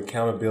about the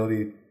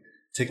accountability,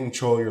 taking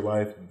control of your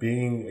life,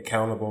 being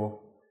accountable.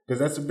 Because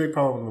that's a big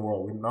problem in the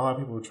world. Not a lot of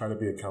people try to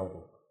be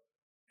accountable.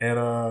 And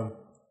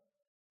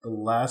the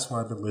last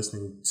one I've been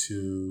listening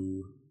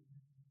to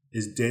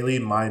is Daily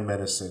Mind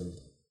Medicine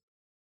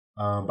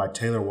by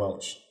Taylor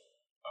Welch.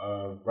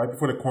 Right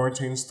before the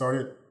quarantine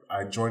started,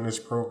 I joined this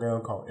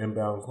program called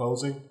Inbound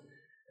Closing.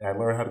 And I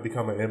learned how to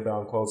become an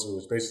inbound closer,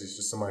 which basically is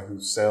just somebody who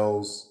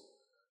sells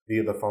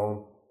via the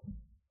phone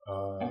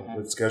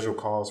with scheduled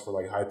calls for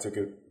like high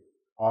ticket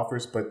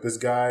offers. But this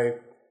guy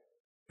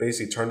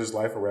basically turned his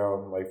life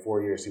around in like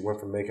 4 years. He went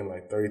from making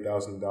like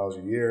 $30,000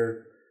 a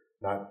year,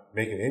 not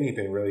making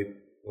anything really,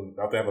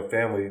 not to have a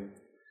family,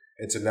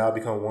 and to now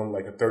become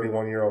like a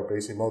 31-year-old,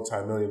 basically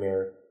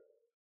multi-millionaire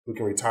who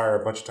can retire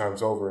a bunch of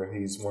times over, and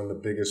he's one of the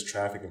biggest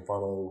traffic and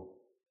funnel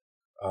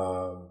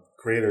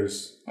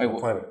creators on the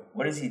planet.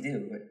 What does he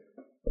do?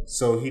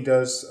 So he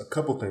does a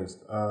couple things.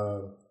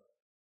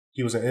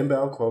 He was an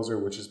inbound closer,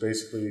 which is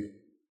basically,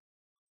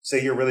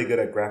 say you're really good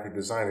at graphic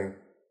designing,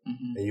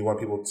 and you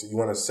want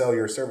to sell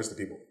your service to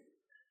people.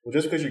 Well,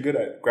 just because you're good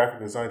at graphic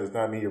design does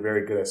not mean you're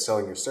very good at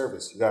selling your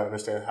service. You got to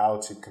understand how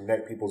to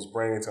connect people's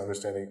brains to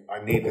understanding,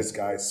 I need this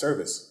guy's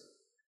service.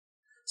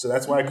 So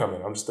that's why I come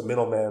in. I'm just the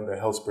middleman that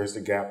helps bridge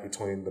the gap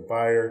between the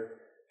buyer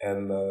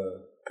and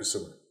the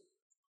consumer.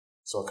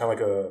 So I'm kind of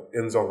like a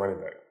end zone running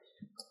back.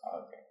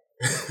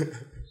 Okay.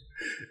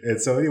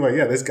 And so anyway,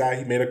 yeah, this guy,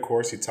 he made a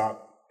course, he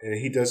taught, and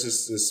he does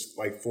this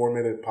like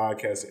 4-minute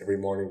podcast every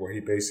morning where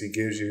he basically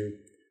gives you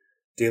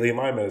daily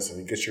mind medicine.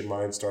 He gets your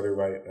mind started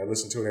right. I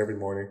listen to it every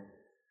morning.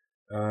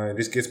 It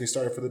just gets me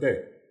started for the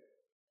day.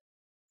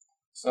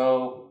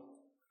 So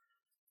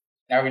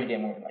now we're gonna get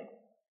more like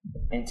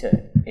into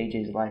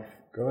AJ's life.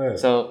 Go ahead.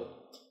 So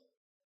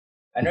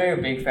I know you're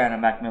a big fan of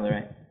Mac Miller,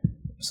 right?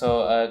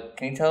 So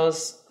can you tell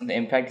us the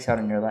impact he's had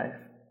on your life?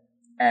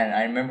 And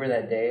I remember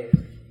that day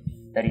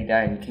that he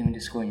died. You came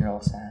into school and you're all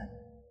sad.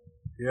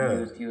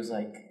 Yeah. He was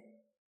like,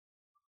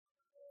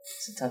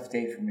 "It's a tough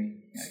day for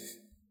me."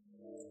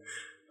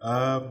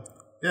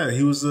 Yeah,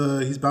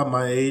 he's about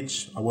my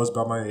age. I was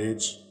about my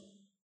age.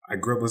 I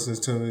grew up listening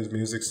to his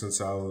music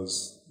since I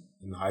was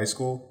in high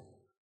school.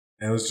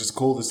 And it was just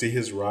cool to see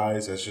his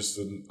rise as just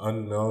an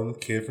unknown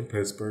kid from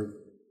Pittsburgh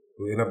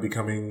who ended up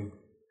becoming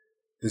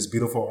this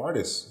beautiful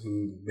artist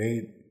who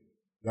made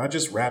not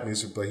just rap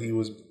music, but he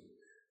was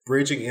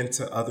bridging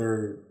into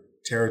other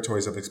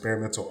territories of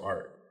experimental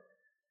art.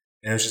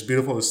 And it's just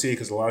beautiful to see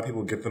because a lot of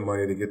people get the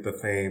money, they get the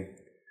fame,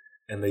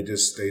 and they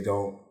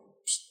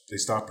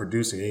stop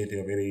producing anything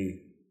of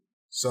any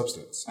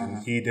substance.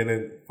 And he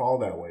didn't fall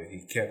that way.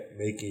 He kept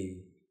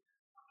making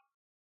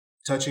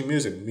touching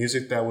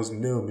music that was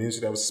new,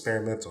 music that was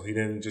experimental. He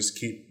didn't just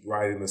keep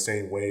riding the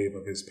same wave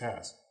of his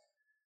past.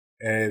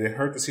 And it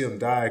hurt to see him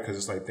die because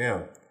it's like,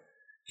 damn,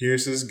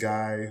 here's this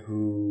guy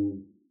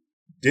who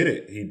did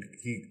it.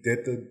 He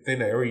did the thing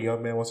that every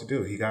young man wants to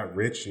do. He got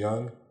rich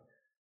young,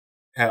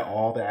 had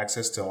all the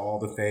access to all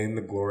the fame,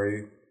 the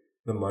glory,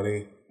 the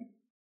money,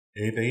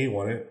 anything he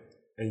wanted,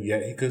 and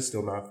yet he could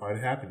still not find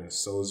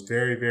happiness. So it was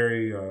very,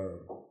 very,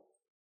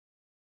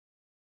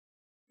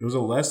 it was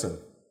a lesson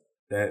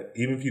that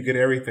even if you get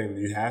everything,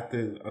 you have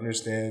to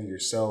understand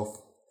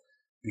yourself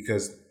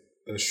because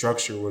the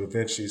structure would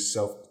eventually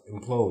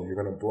self-implode. You're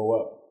going to blow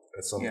up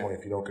at some point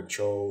if you don't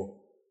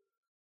control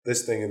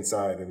this thing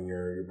inside in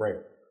your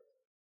brain.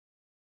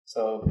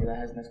 So, Eli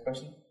has the next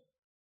question.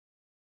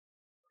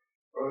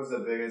 What was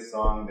the biggest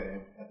song that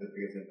had the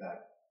biggest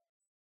impact?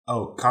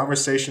 Oh,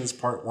 Conversations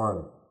Part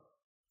 1.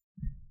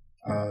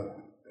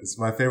 It's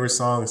my favorite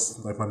song. It's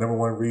like my number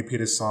one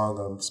repeated song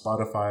on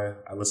Spotify.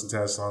 I listen to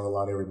that song a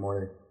lot every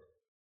morning.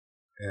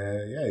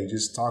 And yeah, he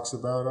just talks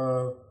about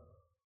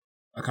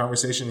a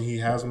conversation he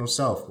has with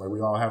himself. Like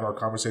we all have our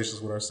conversations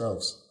with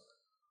ourselves.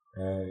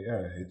 And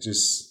yeah,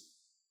 it's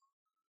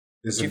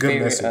a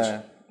good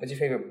message. What's your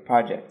favorite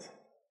project?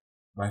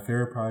 My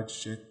favorite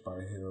project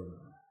by him.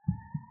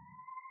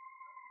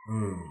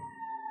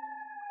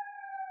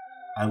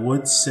 I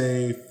would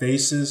say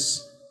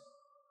Faces,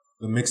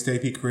 the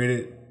mixtape he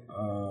created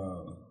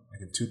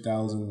like in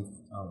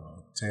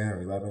 2010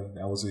 or 11.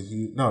 That was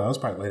that was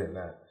probably later than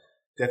that.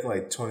 Definitely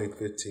like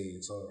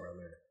 2015, something around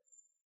there.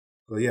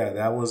 But yeah,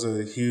 that was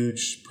a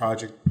huge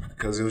project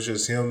because it was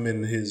just him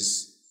in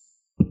his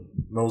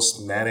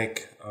most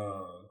manic,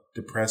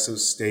 depressive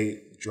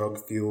state,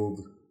 drug-fueled.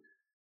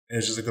 And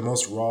it's just like the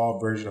most raw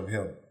version of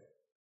him.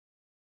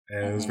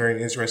 And it was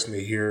very interesting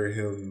to hear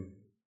him,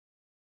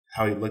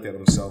 how he looked at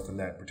himself in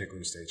that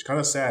particular stage. Kind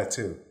of sad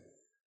too.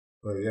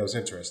 But yeah, it was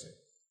interesting.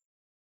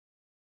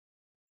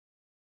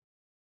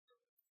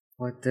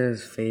 What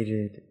does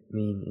faded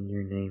mean in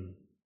your name?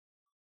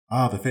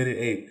 The Faded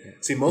Ape.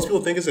 See, most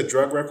people think it's a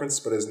drug reference,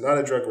 but it's not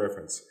a drug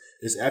reference.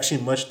 It's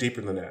actually much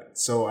deeper than that.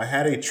 So I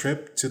had a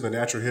trip to the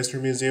Natural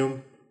History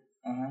Museum.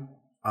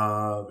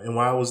 And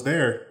while I was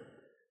there,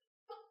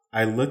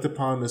 I looked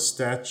upon this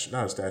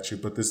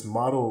this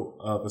model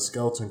of a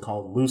skeleton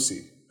called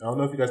Lucy. I don't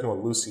know if you guys know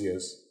what Lucy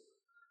is,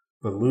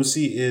 but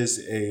Lucy is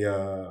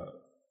a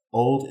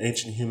old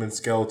ancient human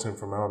skeleton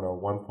from,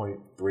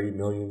 1.3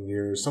 million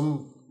years,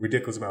 some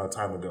ridiculous amount of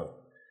time ago.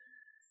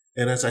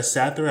 And as I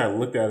sat there and I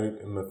looked at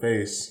it in the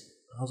face,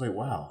 I was like,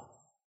 wow,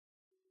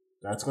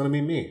 that's going to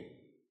be me.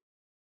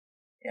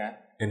 Yeah.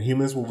 And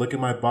humans will look at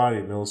my body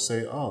and they'll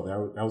say, oh,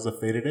 that was a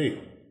faded ape.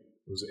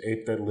 It was an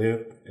ape that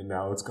lived and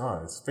now it's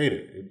gone. It's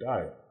faded. It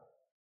died.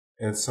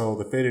 And so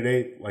the Faded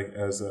Ape, like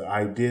as an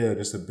idea,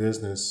 just a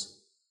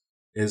business,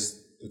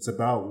 it's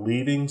about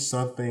leaving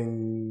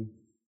something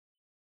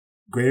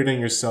greater than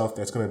yourself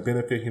that's going to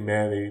benefit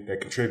humanity,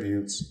 that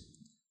contributes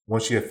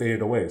once you have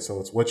faded away. So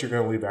it's what you're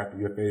going to leave after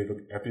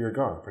you're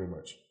gone, pretty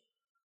much.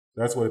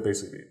 That's what it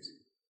basically means.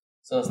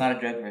 So it's not a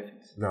drug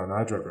reference. No,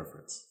 not a drug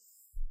reference.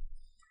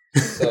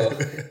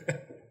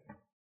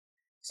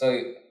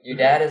 So your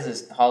dad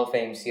is a Hall of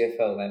Fame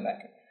CFL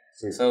linebacker.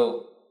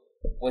 So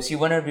was he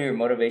one of your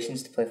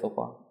motivations to play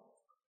football?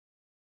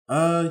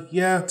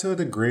 Yeah, to a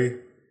degree.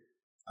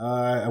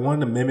 I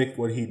wanted to mimic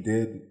what he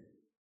did.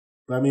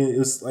 But I mean, it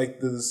was like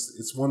this.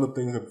 It's one of the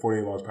things in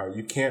 48 Laws of Power.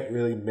 You can't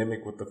really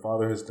mimic what the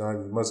father has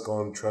done. You must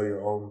go and trail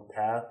your own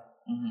path.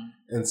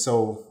 Mm-hmm. And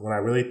so when I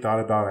really thought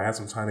about it, I had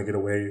some time to get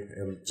away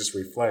and just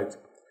reflect.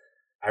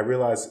 I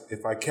realized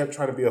if I kept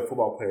trying to be a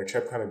football player,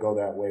 kept trying to go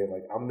that way,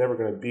 like I'm never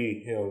going to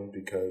be him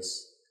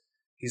because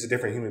he's a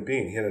different human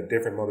being. He had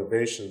different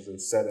motivations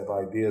and set of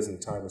ideas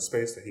and time and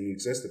space that he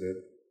existed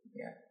in.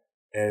 Yeah.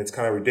 And it's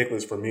kind of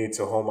ridiculous for me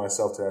to hold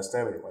myself to that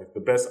standard. Like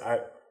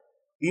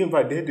even if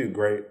I did do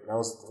great, I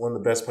was one of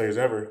the best players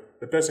ever,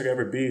 the best I could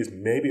ever be is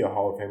maybe a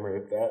Hall of Famer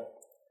at that.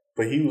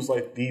 But he was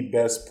like the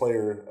best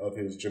player of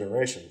his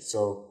generation.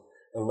 So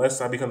unless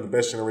I become the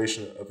best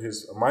generation of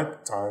my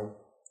time,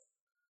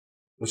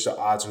 which the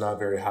odds are not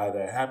very high of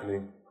that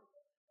happening,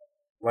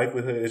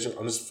 likelihood is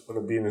I'm just going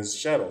to be in his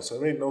shadow. So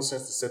it made no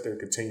sense to sit there and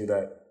continue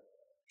that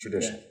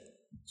tradition. Yeah.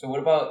 So what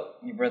about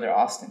your brother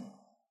Austin?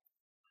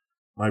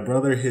 My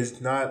brother, he's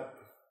not...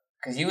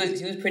 Because he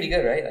was pretty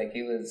good, right? Like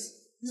he was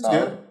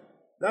solid. Good.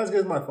 Not as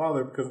good as my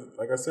father because,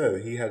 like I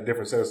said, he had a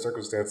different set of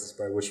circumstances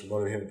by which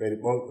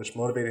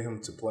motivated him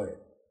to play.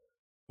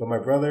 But my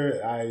brother,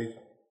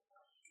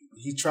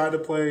 he tried to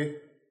play.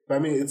 But I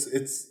mean,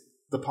 it's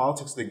the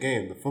politics of the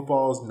game. The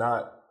football is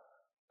not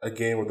a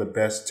game where the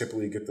best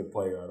typically get to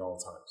play at all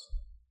times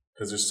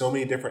because there's so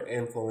many different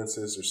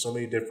influences, there's so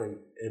many different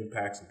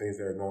impacts and things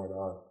that are going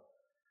on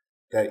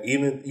that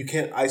even you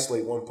can't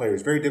isolate one player.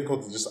 It's very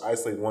difficult to just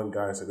isolate one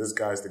guy and say this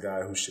guy's the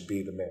guy who should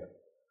be the man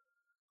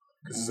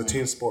because it's a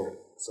team sport.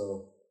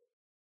 So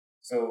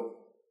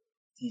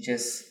he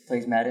just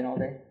plays Madden all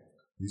day?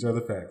 These are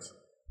the facts.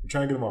 I'm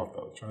trying to get him off,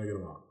 though.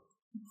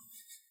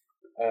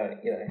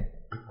 Yeah.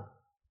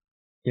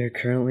 You're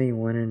currently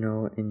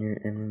 1-0 in your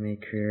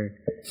MMA career.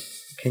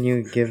 Can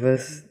you give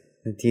us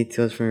the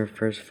details from your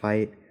first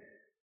fight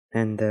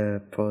and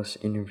the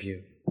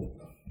post-interview?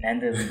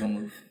 And the legal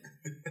move.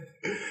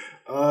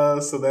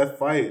 So that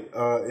fight,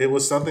 it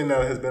was something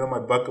that has been on my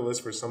bucket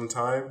list for some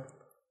time.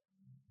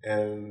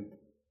 And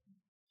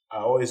I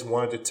always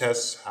wanted to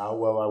test how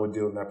well I would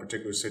do in that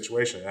particular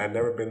situation. I had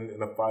never been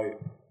in a fight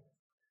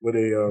with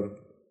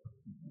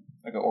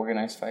like an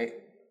organized fight.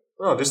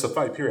 No, just a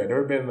fight. Period. I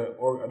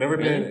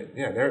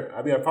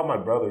fought my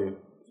brother,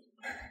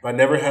 but I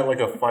never had like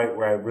a fight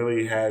where I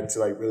really had to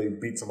like really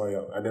beat somebody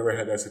up. I never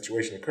had that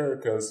situation occur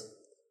because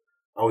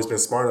I always been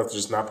smart enough to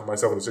just not put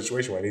myself in a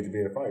situation where I need to be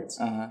in fights.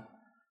 I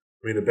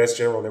mean, the best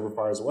general never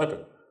fires a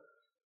weapon.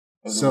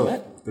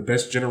 The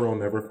best general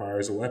never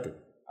fires a weapon.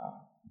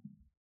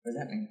 What does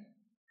that mean?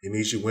 It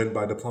means you win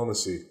by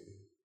diplomacy,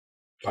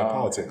 by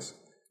politics.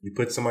 You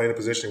put somebody in a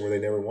position where they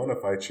never want to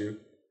fight you.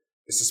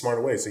 It's a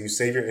smarter way. So you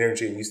save your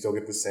energy and you still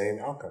get the same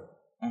outcome.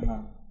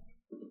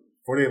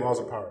 48 Laws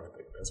of Power, I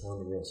think. That's one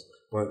of the rules.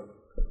 But,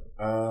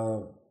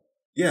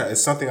 yeah,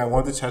 it's something I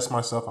wanted to test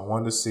myself. I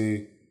wanted to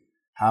see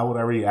how would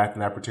I react in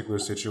that particular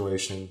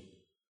situation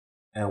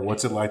and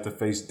what's it like to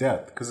face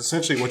death. Because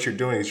essentially what you're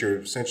doing is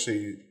you're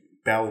essentially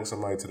battling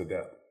somebody to the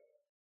death.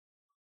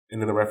 And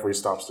then the referee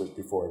stops it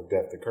before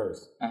death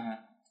occurs.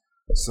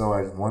 So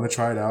I wanted to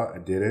try it out. I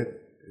did it.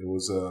 It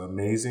was an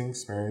amazing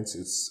experience.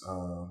 Did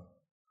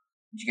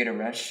you get a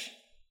rush?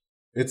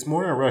 It's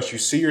more than a rush. You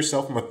see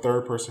yourself from a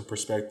third-person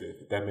perspective,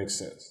 if that makes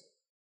sense.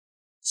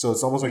 So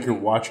it's almost like you're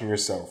watching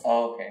yourself.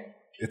 Oh, okay.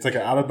 It's like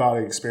an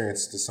out-of-body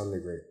experience to some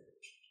degree.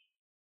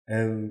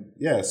 And,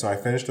 yeah, so I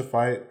finished the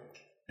fight,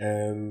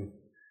 and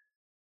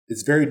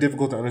it's very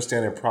difficult to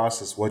understand and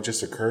process what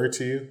just occurred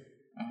to you.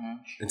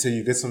 Until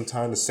you get some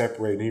time to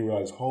separate and you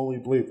realize, holy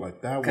bleep,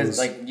 like that was... Because,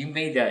 like, you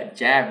made that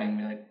jab and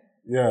you're like...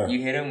 Yeah.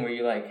 You hit him where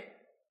you're like...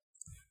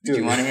 Did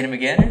you want to hit him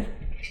again?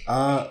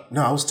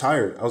 No, I was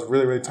tired. I was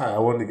really, really tired. I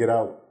wanted to get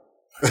out.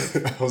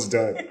 I was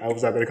done. I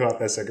was not going to come out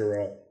that second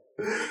round.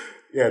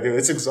 Yeah, dude,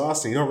 it's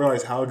exhausting. You don't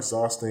realize how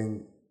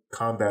exhausting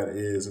combat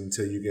is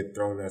until you get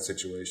thrown in that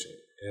situation.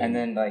 And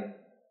then, like,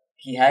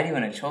 he had you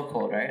in a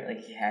chokehold, right?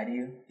 Like, he had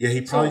you? Yeah,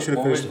 he probably should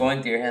have finished. What was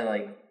going through your head,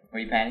 like... Were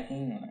you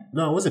panicking? Or?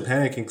 No, I wasn't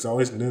panicking because I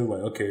always knew,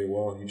 like, okay,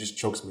 well, he just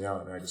chokes me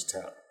out and I just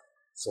tap.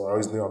 So I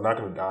always knew I'm not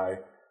going to die.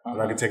 I'm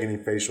not going to take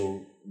any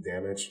facial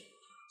damage.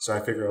 So I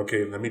figured,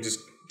 okay, let me just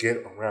get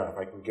around. If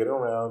I can get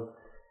around,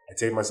 I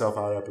take myself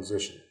out of that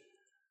position.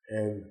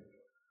 And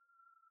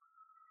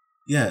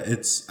yeah,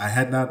 I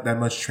had not that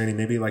much training,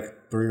 maybe like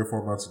 3 or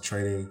 4 months of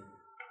training,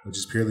 which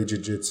is purely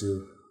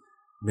jiu-jitsu,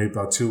 maybe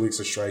about 2 weeks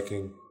of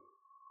striking.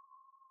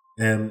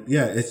 And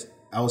yeah,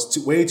 I was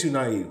way too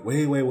naive,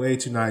 way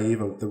too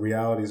naive of the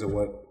realities of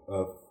what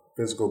a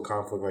physical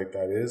conflict like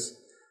that is.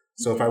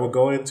 So if I would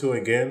go into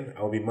it again,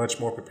 I would be much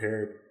more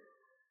prepared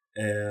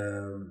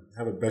and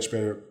have a much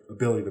better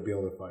ability to be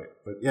able to fight.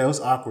 But yeah, it was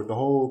awkward. The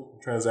whole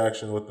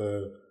transaction with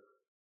the,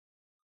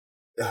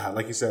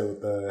 like you said,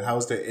 with the how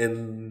was the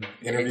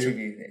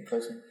interview?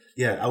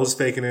 Yeah, I was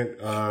faking it.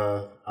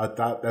 I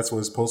thought that's what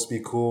was supposed to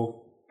be cool.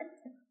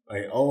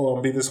 Like, oh, I'm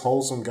gonna be this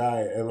wholesome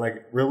guy, and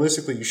like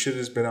realistically, you should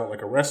have just been out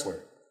like a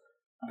wrestler.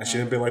 I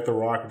shouldn't have been like The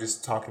Rock,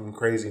 just talking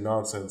crazy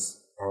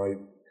nonsense, or like,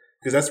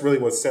 because that's really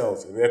what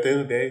sells. And at the end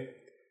of the day,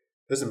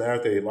 it doesn't matter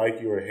if they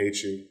like you or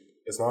hate you,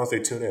 as long as they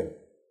tune in.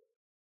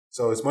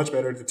 So it's much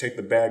better to take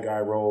the bad guy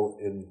role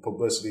in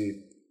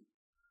publicity,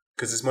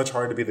 because it's much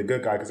harder to be the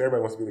good guy, because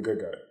everybody wants to be the good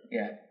guy.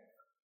 Yeah.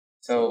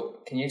 So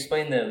can you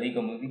explain the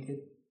legal move you did?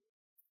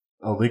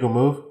 Oh, legal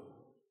move?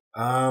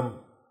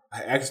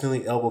 I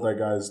accidentally elbowed that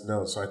guy's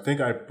nose, so I think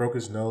I broke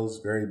his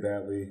nose very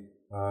badly.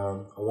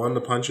 One of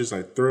the punches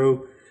I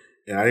threw,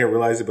 and I didn't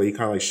realize it, but he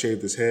kind of like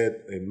shaved his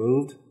head and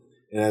moved.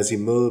 And as he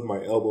moved,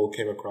 my elbow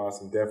came across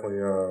and definitely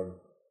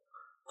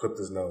clipped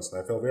his nose.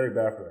 And I felt very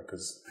bad for that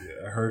because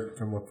I heard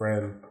from a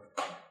friend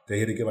they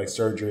had to get like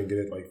surgery and get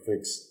it like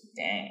fixed.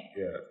 Dang.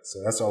 Yeah.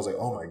 So that's why I was like,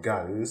 oh my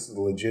God, this is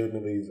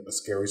legitimately a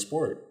scary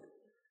sport.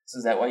 So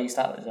is that why you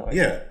stopped? Is that why?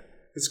 Yeah.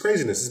 It's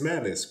craziness. It's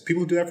madness.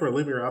 People who do that for a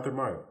living are out their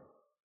mind.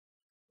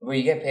 Well,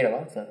 you get paid a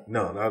lot though.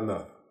 No, not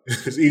enough.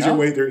 There's easier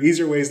way. There are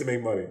easier ways to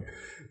make money.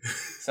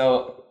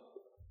 So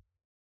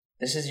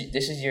this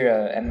is your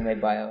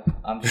MMA bio.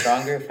 I'm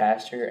stronger,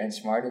 faster, and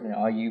smarter than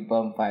all you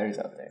bum fighters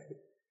out there.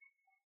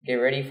 Get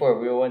ready for a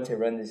real one to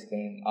run this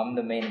game. I'm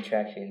the main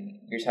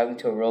attraction. You're talking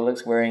to a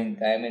Rolex wearing,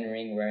 diamond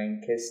ring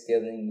wearing, kiss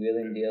stealing,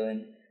 wheeling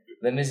dealing,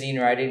 limousine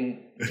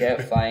riding,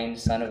 jet flying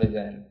son of a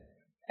gun,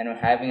 and I'm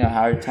having a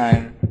hard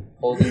time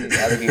holding these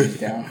alligators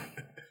down.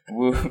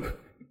 Woo.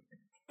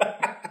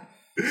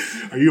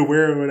 Are you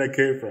aware of where that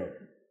came from?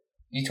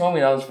 You told me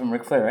that was from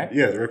Ric Flair, right?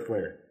 Yeah, Ric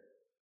Flair.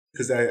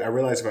 Because I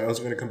realized if I was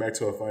going to come back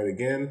to a fight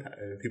again,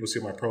 and people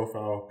see my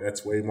profile,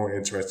 that's way more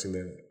interesting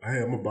than,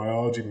 hey, I'm a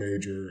biology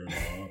major, and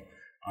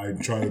I'm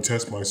trying to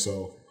test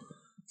myself.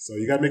 So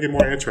you got to make it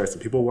more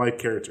interesting. People like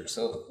characters.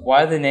 So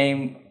why the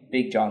name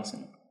Big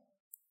Johnson?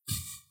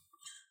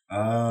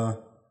 I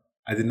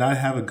did not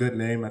have a good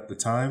name at the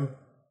time.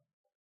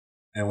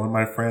 And one of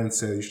my friends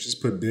said, you should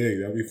just put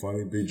Big. That'd be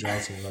funny, Big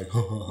Johnson. I'm like,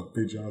 oh,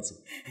 Big Johnson.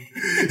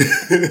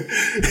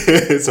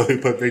 So we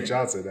put Big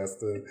Johnson. That's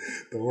the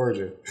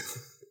origin.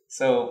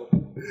 So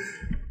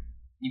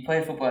you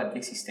played football at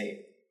Dixie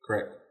State.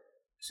 Correct.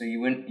 So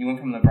you went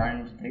from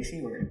LeVarn to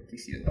Dixie or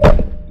Dixie?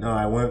 No,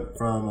 I went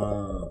from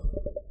a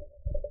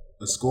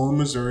school in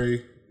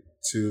Missouri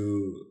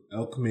to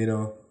El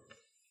Camino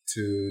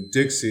to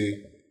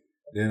Dixie.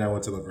 Then I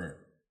went to LeVarn.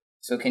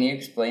 So can you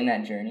explain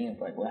that journey of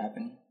like what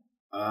happened?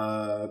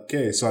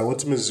 Okay, so I went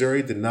to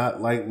Missouri. Did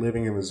not like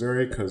living in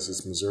Missouri because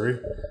it's Missouri.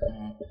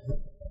 Mm-hmm.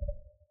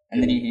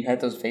 And then you had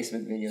those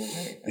Facebook videos,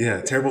 right?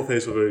 Yeah, terrible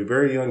Facebook video.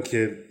 Very young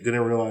kid.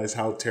 Didn't realize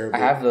how terrible. I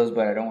have those,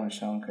 but I don't want to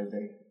show them because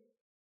they're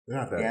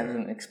not that. They have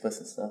some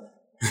explicit stuff.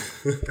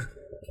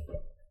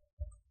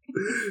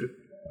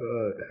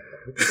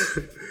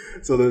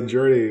 So the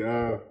journey,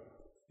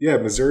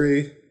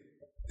 Missouri.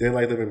 Didn't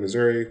like living in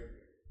Missouri.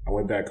 I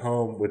went back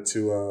home. Went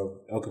to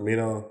El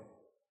Camino.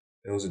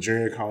 It was a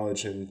junior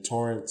college in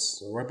Torrance,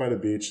 so right by the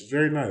beach. It's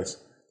very nice.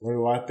 Learned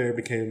a lot there.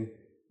 Became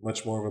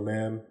much more of a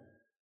man.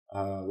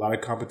 A lot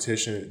of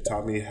competition. It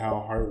taught me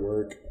how hard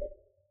work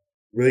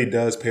really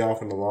does pay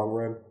off in the long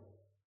run,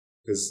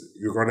 because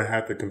you're going to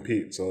have to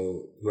compete.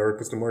 So whoever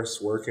puts the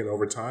most work in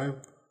over time,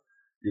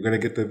 you're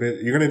going to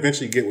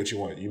eventually get what you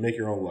want. You make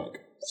your own luck.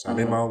 So I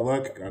made my own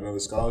luck. Got another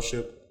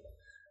scholarship.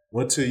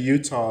 Went to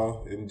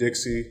Utah in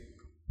Dixie,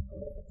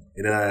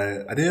 and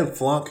then I didn't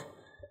flunk,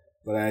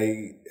 but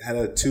I had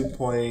a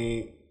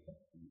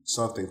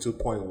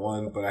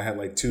 2.1, but I had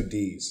like 2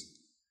 Ds.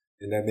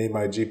 And that made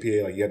my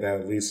GPA, like, you had to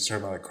have at least a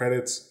certain amount of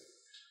credits.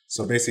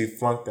 So basically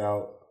flunked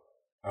out,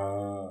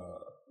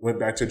 went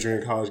back to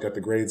junior college, got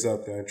the grades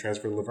up, then I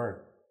transferred to LeVarn.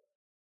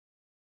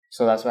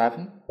 So that's what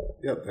happened?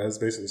 Yep, that's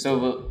basically so.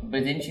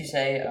 But didn't you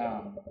say,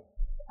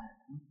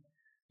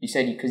 you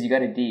said because you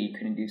got a D, you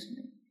couldn't do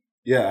something?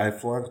 Yeah, I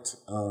flunked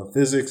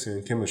physics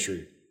and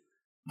chemistry.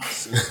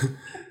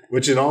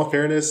 Which in all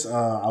fairness,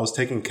 I was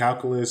taking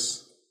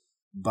calculus,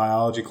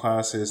 biology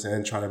classes,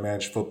 and trying to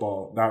manage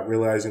football, not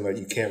realizing that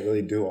you can't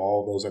really do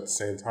all of those at the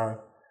same time.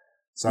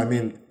 So I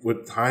mean,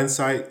 with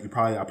hindsight, I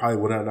probably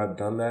would have not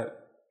done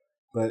that,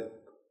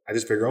 but I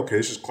just figured, okay,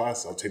 it's just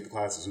classes. I'll take the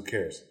classes. Who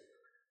cares?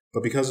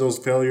 But because of those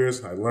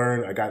failures, I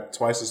learned. I got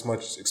twice as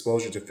much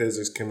exposure to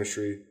physics,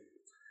 chemistry.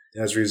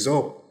 And as a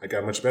result, I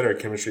got much better at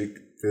chemistry,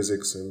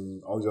 physics,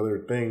 and all these other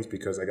things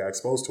because I got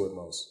exposed to it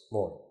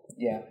more.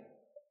 Yeah.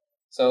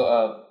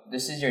 So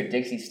this is your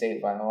Dixie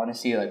State bio. I want to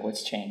see like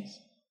what's changed.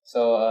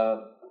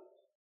 So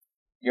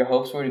your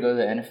hopes were to go to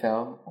the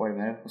NFL or to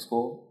medical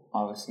school.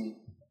 Obviously,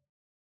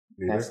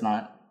 that's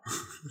not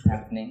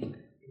happening.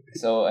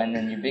 So, and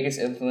then your biggest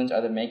influence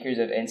are the makers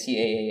of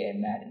NCAA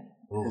and Madden,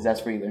 because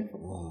that's where you learn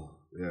football.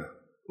 Yeah.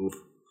 Oof.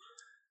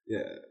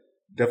 Yeah.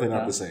 Definitely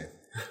not the same.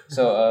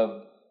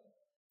 So,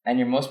 and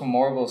your most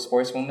memorable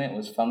sports moment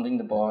was fumbling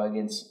the ball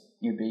against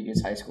your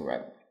biggest high school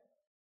rival.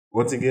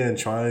 Once again,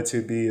 trying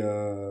to be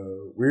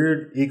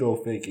weird ego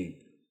faking.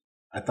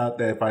 I thought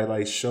that if I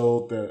like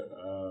showed that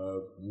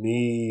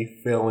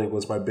me failing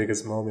was my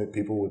biggest moment,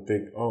 people would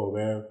think, "Oh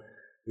man,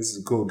 this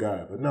is a cool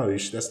guy." But no,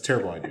 that's a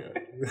terrible idea.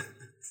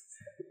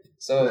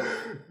 So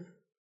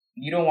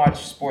you don't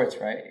watch sports,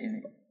 right?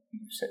 You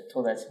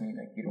told that to me,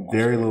 like you don't watch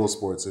Very sports. little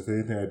sports. If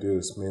anything I do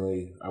is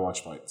mainly I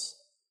watch fights.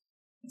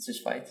 It's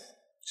just fights.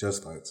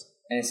 Just fights.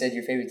 And it said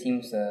your favorite team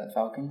was the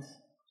Falcons?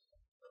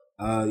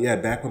 Yeah,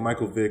 back when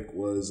Michael Vick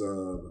was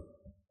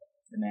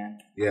The man.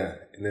 yeah.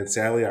 And then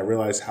sadly I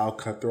realized how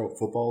cutthroat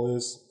football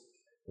is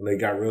when they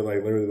got rid of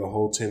like literally the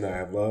whole team that I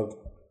have loved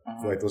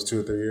for like those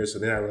 2 or 3 years. So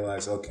then I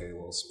realized, okay,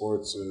 well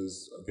sports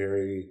is a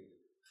very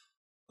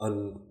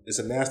it's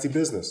a nasty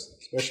business,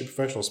 especially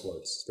professional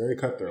sports. It's very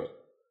cutthroat.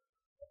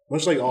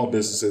 Much like all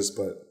businesses,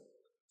 but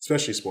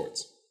especially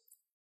sports.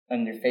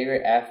 And your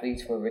favorite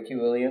athletes were Ricky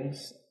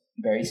Williams,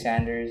 Barry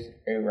Sanders,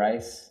 Ray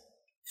Rice,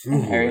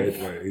 and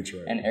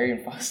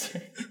Arian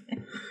Foster.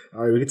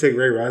 All right, we can take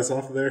Ray Rice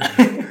off of there.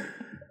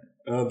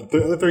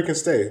 The other three can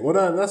stay. Well,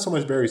 not so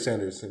much Barry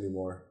Sanders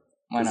anymore.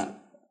 Why not?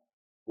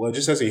 Well,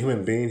 just as a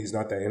human being, he's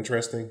not that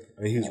interesting.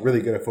 I mean, he's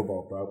really good at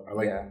football, but I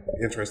like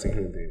interesting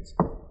human beings.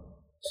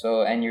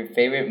 So, and your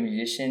favorite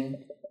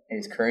musician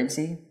is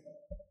Currency?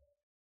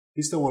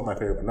 He's still one of my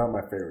favorite, but not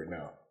my favorite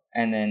now.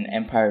 And then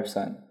Empire of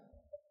Sun.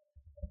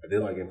 I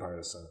did like Empire of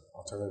the Sun.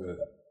 Alternative.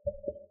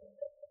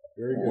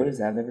 Very good. What is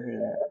that? I've never heard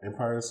of that.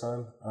 Empire of the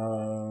Sun?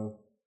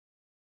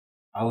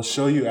 I will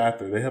show you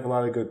after. They have a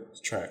lot of good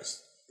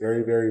tracks.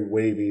 Very, very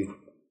wavy.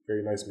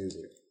 Very nice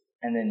music.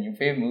 And then your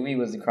favorite movie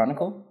was The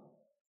Chronicle?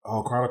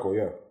 Oh, Chronicle,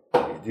 yeah.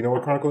 Do you know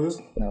what Chronicle is?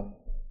 No.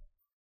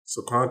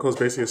 So Chronicle is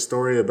basically a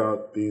story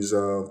about these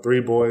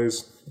 3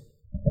 boys.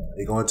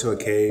 They go into a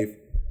cave.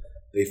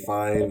 They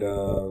find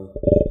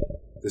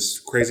this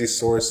crazy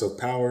source of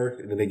power,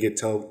 and then they get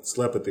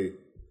telepathy.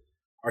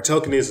 Or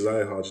telekinesis, I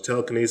apologize.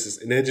 Telekinesis.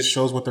 And then it just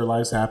shows what their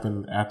lives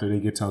happen after they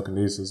get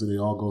telekinesis. And it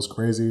all goes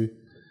crazy.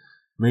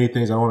 Many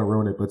things, I don't want to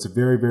ruin it, but it's a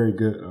very, very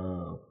good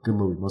good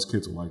movie. Most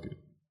kids will like it.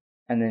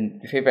 And then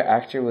your favorite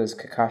actor was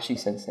Kakashi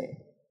Sensei.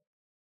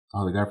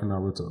 Oh, the guy from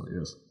Naruto,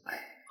 yes.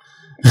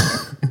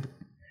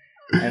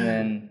 And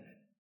then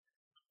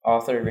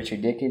author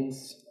Richard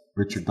Dickens.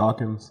 Richard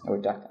Dawkins. Or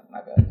Dawkins, my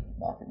bad.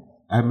 Dawkins.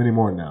 I have many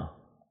more now.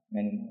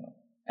 Many more.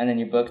 And then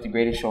your book, The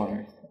Greatest Show on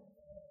Earth.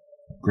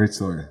 Great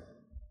story.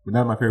 But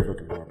not my favorite book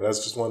anymore. But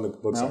that's just one of the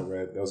books No? I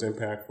read that was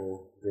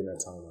impactful during that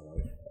time in my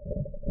life.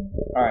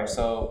 Alright,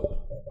 so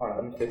hold on,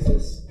 let me fix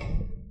this.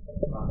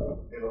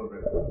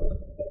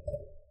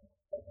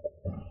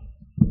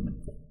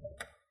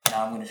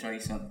 Now I'm going to show you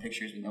some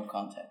pictures with no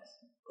context.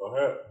 Go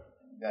ahead.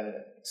 You gotta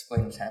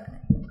explain what's happening.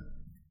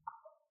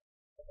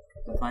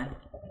 Is that fine?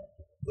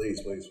 Please.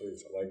 I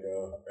like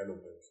random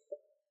things.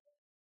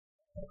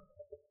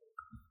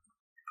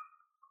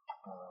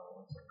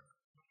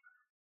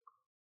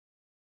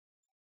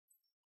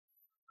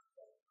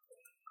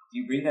 Do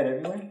you breathe that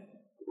everywhere?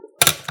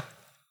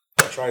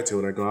 I try to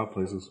when I go out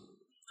places.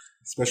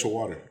 Special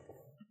water.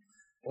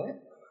 What?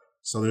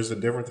 So there's a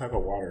different type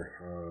of water.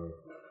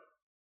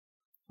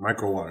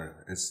 Micro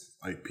water. It's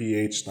like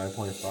pH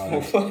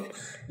 9.5.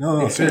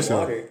 No, seriously.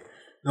 Water.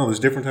 No, there's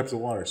different types of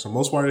water. So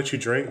most water that you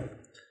drink,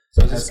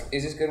 So is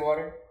this good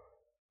water?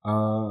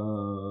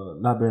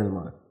 not better than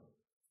mine.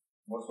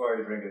 Most water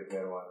you drink is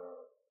bad water.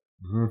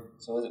 Mm-hmm.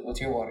 So what's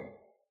your water?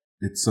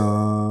 It's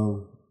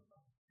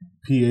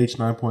pH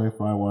 9.5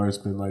 water has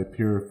been like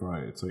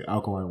purified. It's like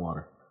alkaline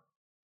water.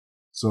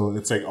 So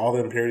it's like all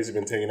the impurities have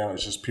been taken out.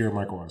 It's just pure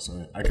micro water.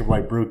 So I could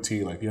like brew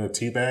tea. Like if you have a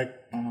tea bag,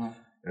 I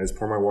just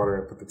pour my water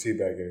and put the tea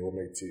bag in. We'll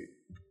make tea.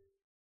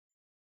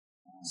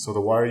 So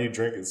the water you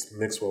drink is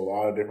mixed with a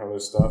lot of different other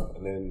stuff,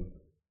 and then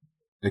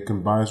it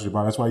combines with your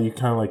body. That's why you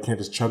kind of like can't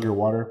just chug your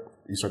water.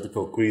 You start to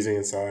feel queasy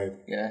inside.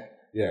 Yeah.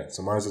 Yeah.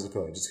 So mine doesn't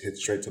feel like it just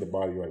hits straight to the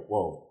body. You're like,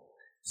 whoa.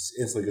 Just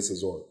instantly gets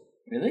absorbed.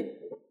 Really?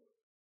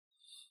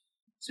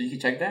 So you can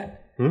check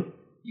that? You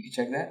can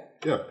check that?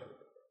 Yeah.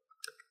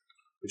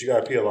 But you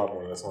gotta pee a lot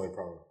more. That's the only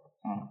problem.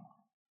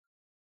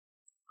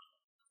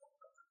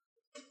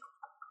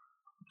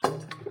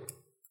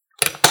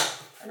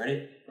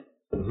 Ready?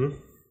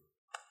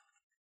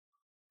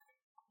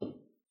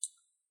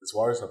 This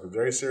water stuff is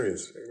very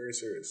serious. Very, very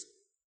serious.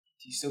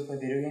 Do you still play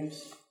video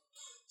games?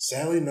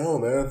 Sadly, no,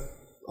 man.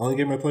 Only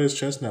game I play is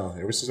chess now.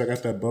 Ever since I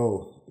got that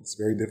bow, it's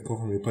very difficult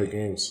for me to play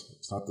games.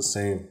 It's not the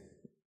same.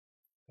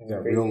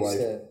 Real life.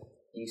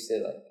 You used to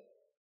like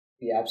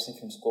be absent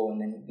from school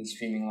and then be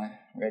streaming like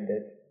Red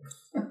Dead.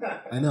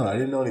 I know. I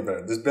didn't know any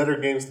better. There's better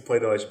games to play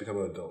till I should become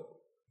an adult.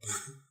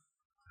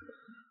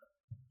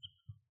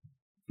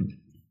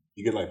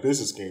 You get like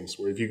business games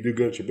where if you do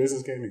good at your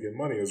business game, you get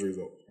money as a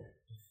result.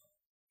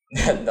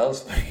 That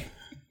was funny.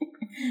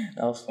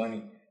 That was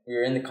funny. We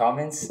were in the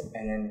comments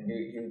and then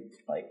he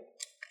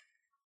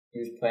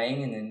was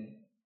playing and then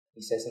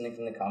he said something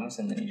from the comments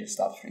and then he just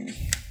stopped streaming.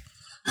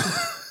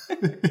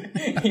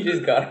 He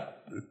just got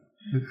up.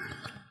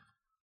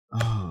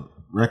 Oh,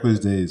 reckless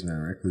days, man.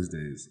 Reckless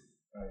days.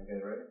 Alright, you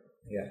guys ready?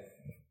 Yeah.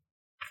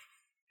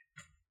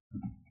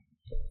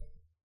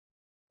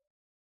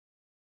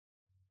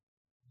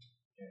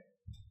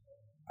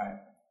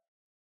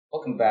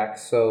 Welcome back.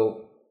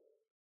 So,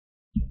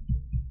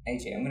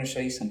 AJ, I'm going to show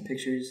you some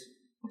pictures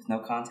with no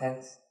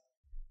context,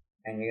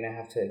 and you're going to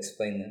have to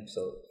explain them.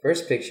 So,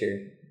 first picture,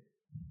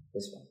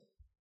 this one.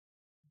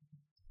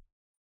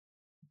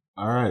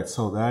 All right,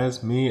 so that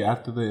is me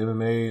after the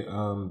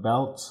MMA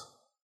bout.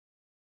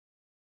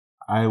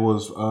 I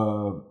was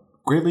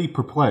greatly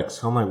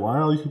perplexed. I'm like, why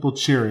are all these people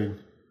cheering?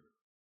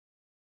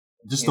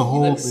 Just the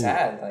whole You look thing.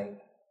 sad, like.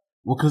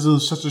 Well, because it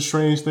was such a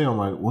strange thing. I'm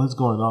like, what's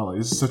going on? Like,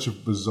 this is such a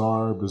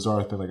bizarre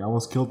thing. Like, I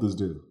almost killed this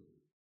dude.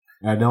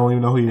 And I don't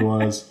even know who he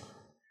was.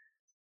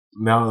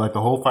 Now, like,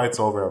 the whole fight's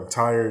over. I'm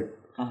tired.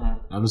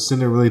 I'm just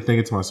sitting there really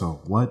thinking to myself,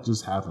 what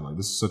just happened? Like,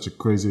 this is such a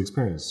crazy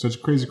experience. Such a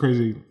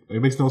crazy.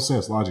 It makes no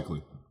sense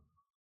logically.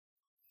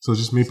 So it's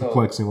just me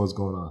perplexing what's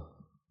going on.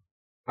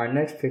 Our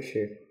next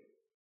picture.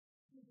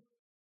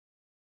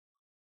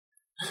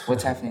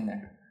 What's happening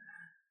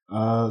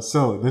there?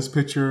 So in this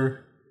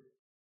picture,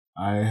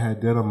 I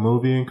had done a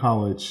movie in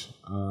college.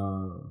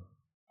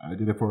 I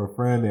did it for a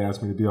friend. They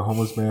asked me to be a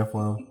homeless man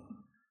for him.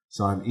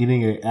 So I'm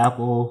eating an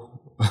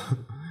apple.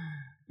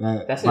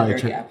 That's a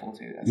dirty apple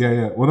too.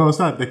 Yeah. Well, no, it's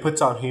not. They put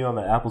tahini on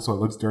the apple so it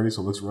looks dirty,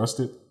 so it looks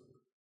rusted.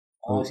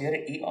 Oh, so you had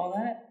to eat all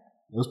that?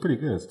 It was pretty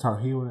good. It's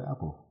tahini with an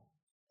apple.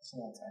 So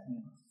that's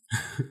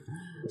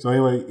tahini. So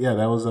anyway, yeah,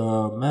 that was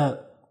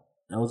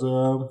that was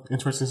a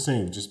interesting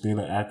scene. Just being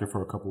an actor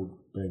for a couple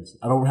things.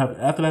 I don't have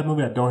after that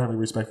movie. I don't have any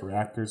respect for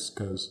actors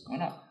because why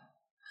not?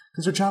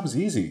 Because their job is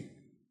easy,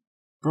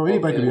 bro.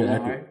 Anybody can be an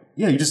actor. Hard?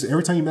 Yeah, you just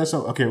every time you mess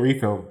up, okay,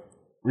 refilm,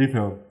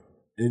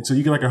 and so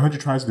you get like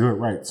 100 tries to do it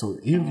right. So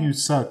even if you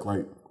suck, like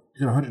you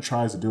get 100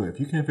 tries to do it. If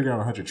you can't figure out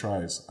 100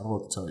 tries, I don't know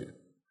what to tell you.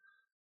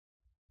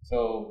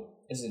 So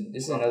this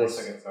is another. 1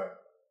 second, sorry.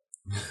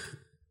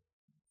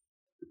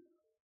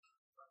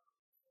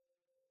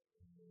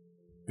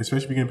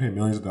 Especially if you're getting paid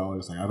millions of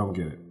dollars, like I don't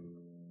get it.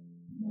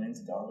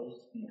 Millions of dollars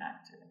to be an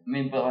actor. I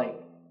mean, but like,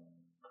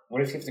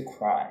 what if you have to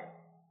cry?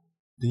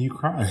 Then you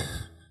cry.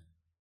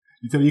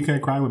 You tell me you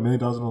can't cry with $1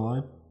 million on the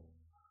line?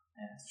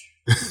 Yeah, that's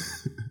true.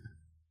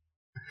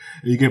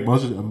 You get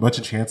a bunch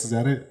of chances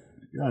at it?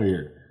 Get out of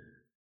here.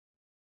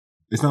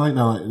 It's not like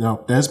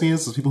now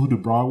thespians, those people who do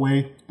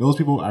Broadway, those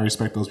people, I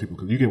respect those people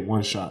because you get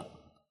one shot.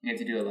 You have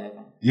to do it live.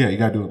 Yeah, you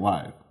gotta do it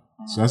live.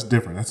 So that's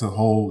different. That's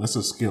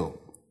a skill.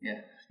 Yeah.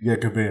 You gotta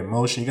convey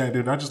emotion. You gotta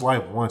do it not just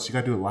live once. You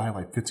gotta do it live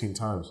like 15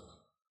 times.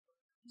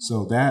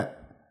 So that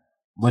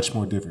much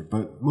more different.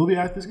 But movie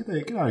actors, get out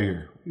of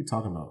here. What are you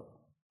talking about?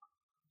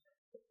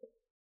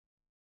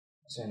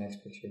 What's our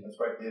next picture? That's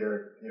why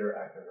theater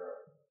actors are.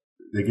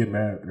 They get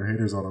mad. They're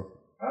haters on them.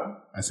 Huh?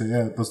 I said,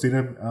 yeah, those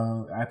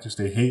theater actors,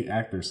 they hate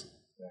actors.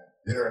 Yeah.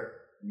 Theater.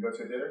 You go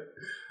to a theater?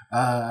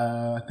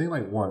 I think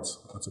like once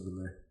I've been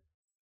there.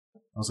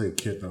 I was like a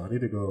kid though. I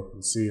need to go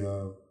and see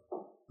the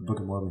Book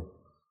of Mormon.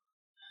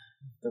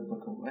 The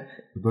Book of what?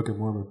 The Book of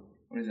Mormon.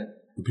 What is that?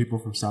 The people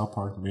from South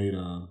Park made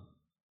a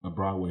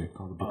Broadway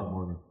called The Book of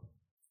Mormon.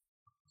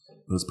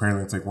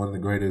 Apparently it's like one of the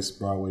greatest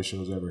Broadway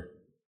shows ever.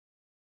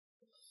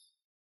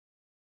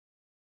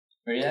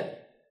 Where you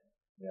at?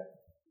 Yeah.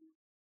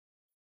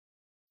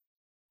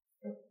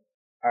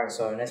 Alright,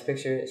 so our next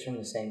picture is from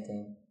the same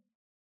thing.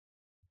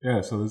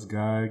 Yeah, so this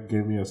guy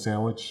gave me a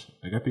sandwich.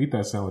 I got to eat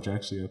that sandwich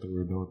actually after we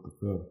were done with the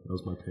film. That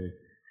was my pay.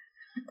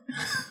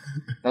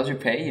 That was your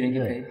pay? You didn't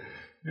get paid?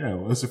 Yeah,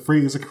 well, it's a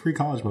free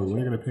college movie. What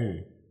are you gonna pay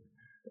me?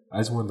 I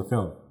just wanted the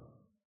film.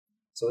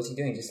 So what's he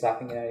doing? Just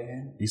slapping it out of your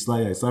hand? He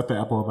slapped the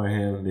apple in my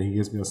hand, and then he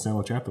gives me a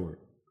sandwich afterward.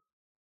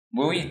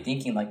 What were you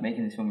thinking, like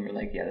making this film? You were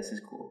like, yeah, this is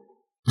cool.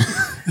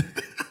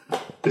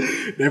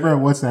 Never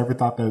once I ever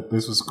thought that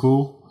this was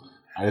cool.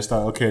 I just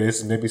thought, okay, this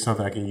is maybe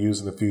something I can use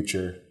in the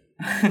future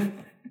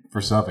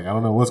for something. I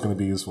don't know what's going to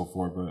be useful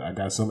for, but I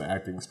got some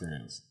acting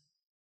experience.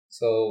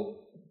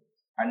 So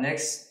our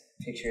next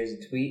picture is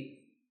a tweet.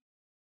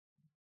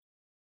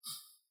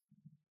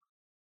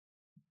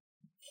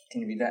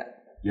 Can you read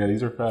that? Yeah,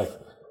 these are facts.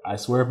 I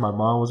swear if my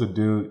mom was a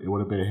dude, it would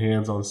have been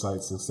hands on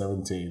sight since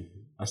 17.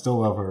 I still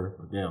love her,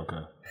 but yeah,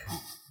 okay.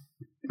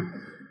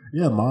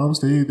 Yeah, moms,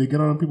 they get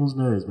on people's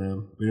nerves,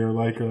 man. They are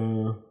like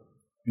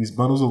these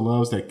bundles of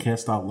loves that can't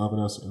stop loving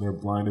us, and they're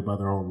blinded by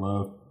their own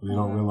love. They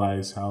don't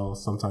realize how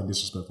sometimes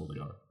disrespectful they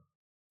are.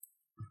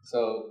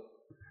 So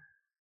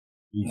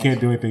you can't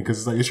do anything because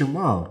it's like, it's your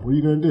mom. What are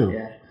you going to do?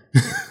 Yeah.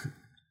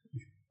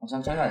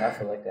 Sometimes I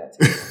feel like that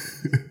too.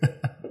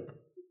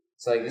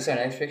 So like this is our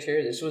next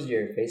picture. This was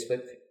your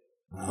Facebook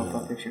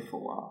profile picture for a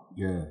while.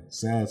 Yeah,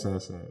 sad.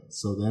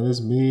 So that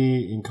is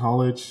me in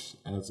college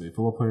as a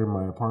football player in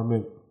my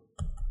apartment.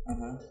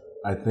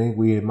 I think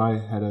we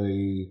might had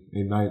a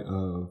night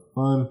of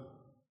fun.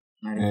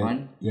 Night of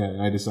fun? Yeah,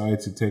 and I decided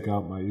to take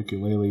out my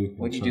ukulele.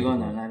 What'd you do on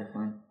that night of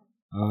fun?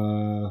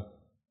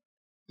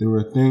 There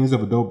were things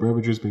of adult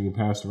beverages being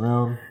passed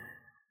around,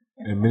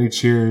 and many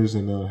cheers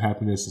and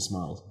happiness and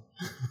smiles.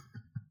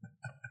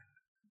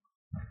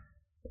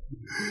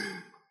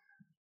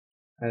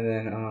 And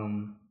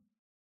then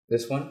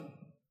this one?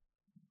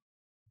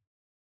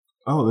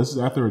 Oh, this is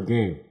after a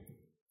game.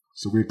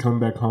 So we come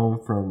back home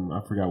from,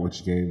 I forgot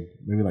which game,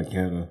 maybe like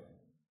Canada.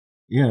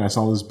 Yeah, I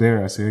saw this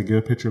bear. I said, get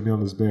a picture of me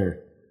on this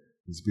bear.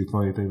 This would be a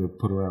funny thing to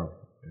put around.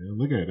 And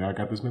look at it. Now I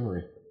got this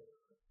memory.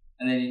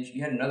 And then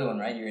you had another one,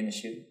 right? You're in a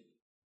shoot.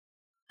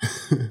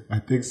 I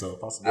think so.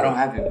 Possibly. I don't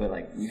have it, but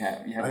like you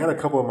have. I got a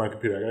couple on my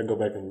computer. I got to go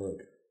back and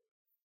look.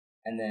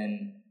 And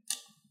then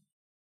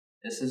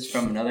this is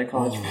from another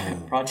college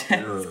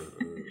project.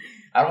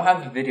 I don't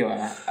have the video.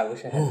 I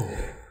wish I had the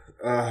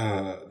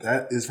video.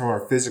 That is from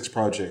our physics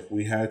project.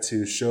 We had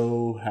to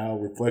show how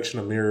reflection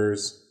of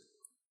mirrors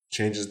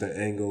changes the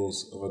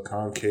angles of a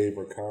concave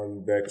or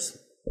convex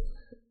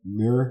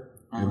mirror.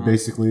 And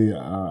basically,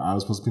 I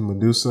was supposed to be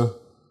Medusa.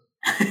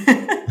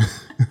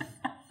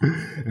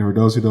 And for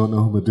those who don't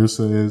know who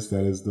Medusa is,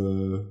 that is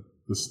the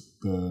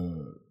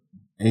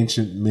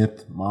ancient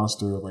myth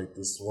monster of like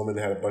this woman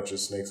that had a bunch of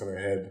snakes on her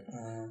head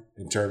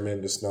and turned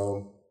men to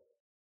stone.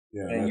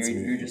 Yeah, and that's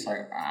you're just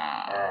like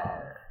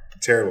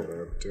terrible,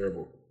 man,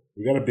 terrible.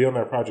 We got to be on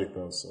that project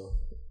though. So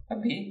a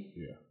B.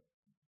 Yeah.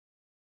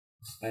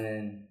 And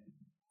then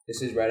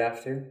this is right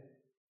after.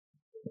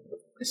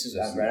 This is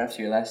right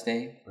after your last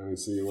day. Let me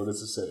see. What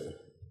does it say? It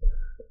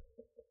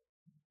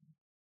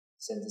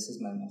said, "This is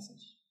my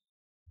message."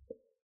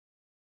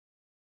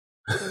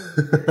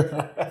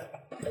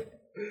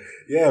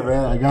 Yeah,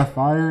 man, I got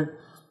fired.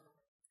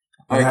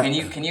 All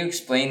right, can you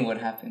explain what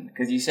happened?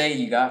 Because you say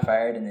you got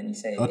fired, and then you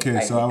say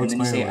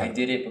I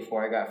did it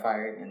before I got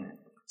fired, and then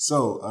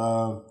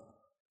so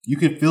you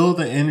can feel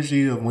the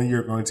energy of when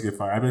you're going to get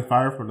fired. I've been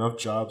fired from enough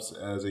jobs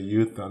as a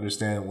youth to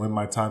understand when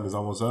my time is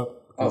almost up.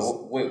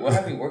 Oh wait, what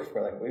have you worked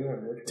for? Like, what have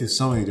you worked for?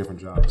 So many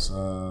different jobs.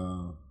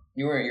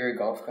 You're a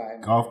golf guy.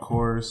 Golf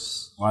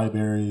course,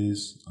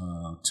 libraries,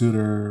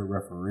 tutor,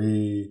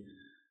 referee,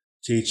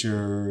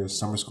 teacher,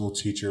 summer school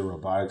teacher,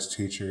 robotics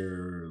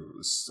teacher.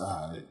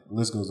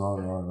 List goes on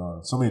and on and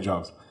on. So many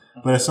jobs.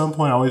 But at some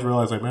point, I always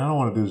realized, like, man, I don't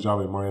want to do this job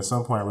anymore. At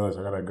some point, I realized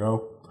I gotta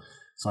go.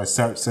 So I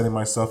start setting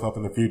myself up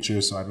in the future,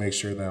 so I make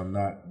sure that I'm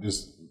not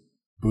just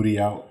booty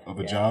out of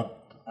a job.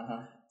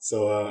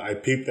 So I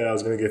peeped that I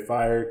was gonna get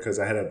fired because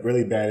I had a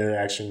really bad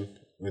interaction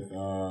with,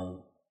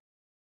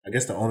 I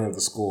guess, the owner of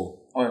the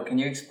school. Or can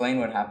you explain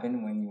what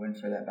happened when you went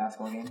for that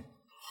basketball game?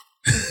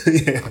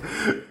 Yeah.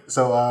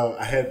 So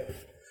I had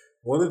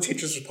one of the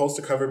teachers was supposed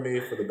to cover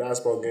me for the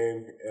basketball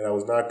game, and I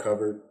was not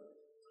covered.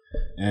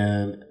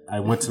 And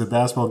I went to the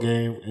basketball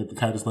game, and the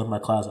guy just left my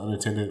class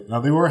unattended. Now,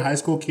 they were high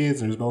school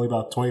kids, and there's only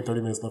about 20, 30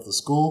 minutes left of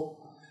school.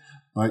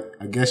 But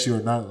I guess you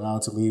are not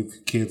allowed to leave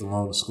kids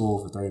alone in school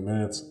for 30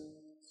 minutes.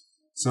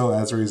 So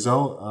as a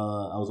result,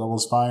 I was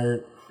almost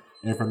fired.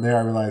 And from there,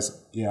 I realized,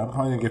 yeah, I'm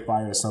probably going to get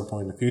fired at some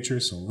point in the future.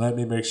 So let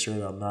me make sure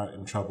that I'm not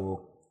in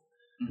trouble.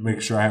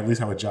 Make sure I at least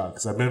have a job.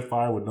 Because I've been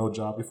fired with no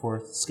job before.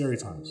 It's scary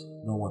times.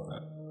 You don't want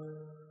that.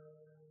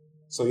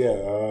 So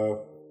yeah,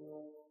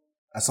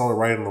 I saw the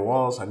writing on the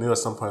walls. I knew at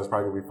some point I was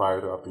probably going to be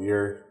fired throughout the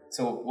year.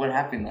 So what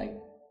happened? Like,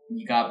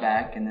 you got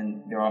back and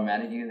then they're all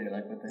mad at you? They're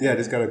like, what the heck? Yeah, I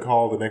just got a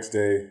call the next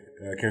day.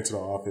 I came to the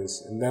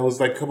office. And that was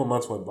like a couple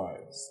months went by.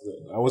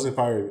 I wasn't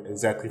fired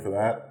exactly for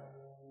that.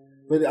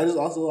 But I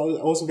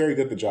wasn't very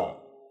good at the job.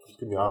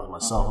 To be honest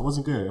with myself, I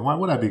wasn't good. And why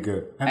would I be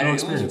good? I had no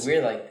experience. It was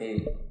weird. Like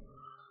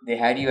they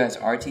had you as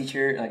art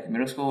teacher, like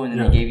middle school, and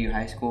then they gave you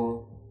high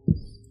school.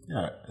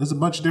 Yeah, there's a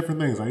bunch of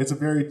different things. Like, it's a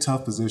very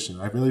tough position.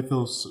 I really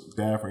feel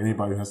bad for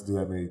anybody who has to do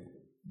that many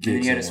gigs.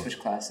 And you had to switch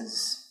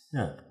classes.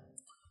 Yeah.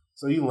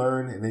 So you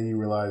learn, and then you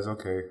realize,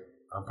 okay,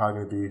 I'm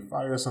probably going to be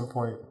fired at some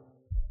point.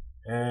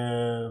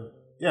 And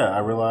yeah, I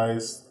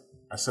realized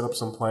I set up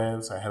some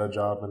plans. I had a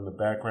job in the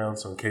background,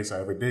 so in case I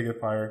ever did get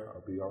fired,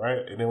 I'll be all right.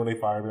 And then when they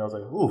fired me, I was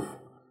like, oof,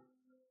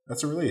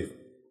 that's a relief.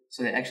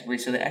 So they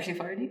actually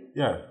fired you?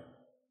 Yeah.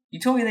 You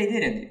told me they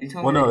didn't.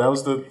 No, that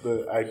was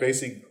I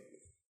basically,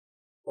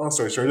 long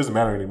story short, it doesn't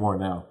matter anymore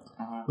now.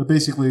 But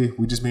basically,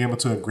 we just came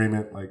to an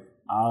agreement. Like,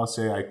 I'll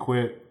say I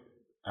quit.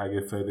 I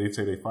get fed. They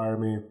say they fire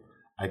me.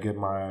 I get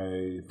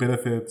my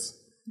benefits.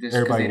 Just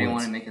because they didn't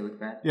want to make it look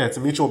bad? Yeah, it's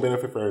a mutual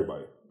benefit for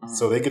everybody.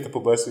 So they get the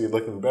publicity of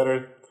looking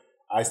better.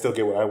 I still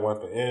get what I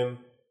want at the end.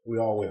 We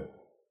all win.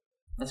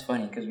 That's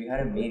funny because we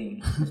had a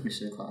meeting with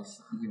Mr.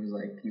 Claus. And he was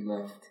like, he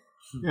left.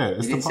 Yeah,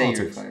 it's the politics.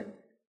 Say you were fired.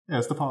 Yeah,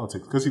 it's the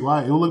politics. Because it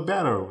will look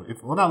bad.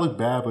 Well, not look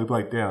bad, but it'll be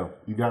like, damn,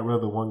 you got rid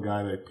of the one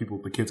guy that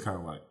the kids kind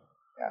of like.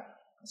 Yeah,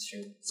 that's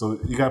true. So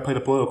you got to play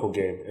the political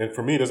game. And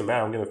for me, it doesn't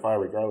matter. I'm getting fired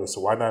regardless.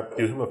 So why not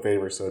do him a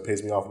favor so it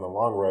pays me off in the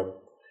long run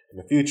in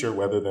the future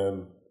rather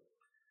than,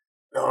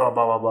 blah,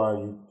 blah, blah,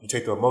 you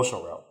take the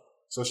emotional route.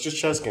 So it's just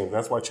chess games.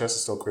 That's why chess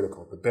is so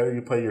critical. The better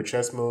you play your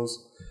chess moves,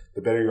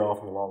 the better you're off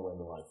in the long run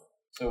in life.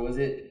 So was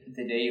it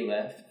the day you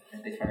left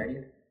that they fired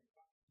you?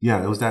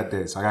 Yeah, it was that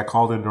day. So I got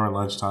called in during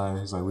lunchtime.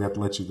 He's like, we have to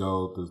let you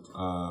go.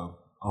 The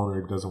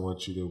owner doesn't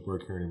want you to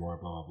work here anymore,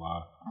 blah, blah, blah.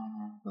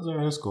 I was like, all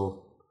right, that's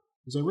cool.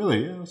 He's like,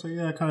 really? Yeah. I was like,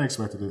 yeah, I kind of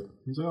expected it.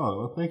 He's like, oh,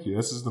 well, thank you.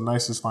 This is the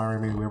nicest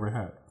firing meeting we ever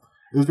had.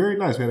 It was very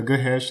nice. We had a good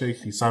handshake.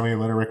 He signed me a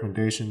letter of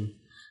recommendation.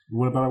 We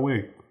went about our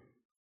way.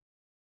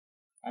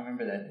 I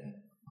remember that day.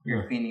 You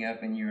were cleaning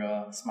up and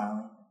you're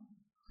smiling.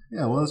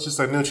 Yeah, well, it's just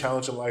a new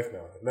challenge in life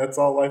now. And that's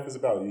all life is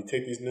about. You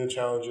take these new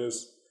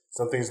challenges.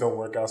 Some things don't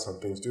work out. Some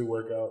things do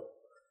work out.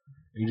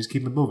 And you just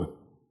keep it moving.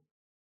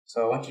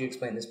 So I want you to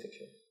explain this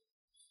picture.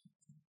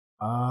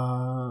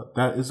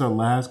 That is our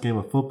last game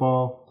of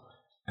football,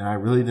 and I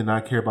really did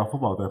not care about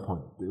football at that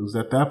point. It was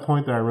at that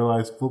point that I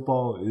realized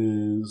football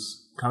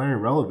is kind of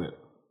irrelevant.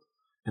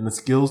 And the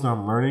skills that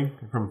I'm learning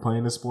from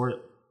playing this sport,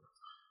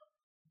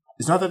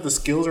 it's not that the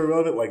skills are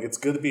relevant, like it's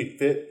good to be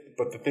fit,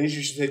 but the things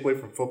you should take away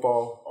from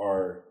football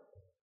are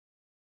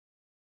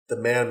the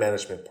man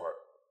management part,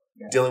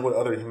 dealing with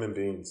other human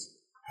beings,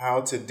 how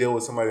to deal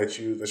with somebody that's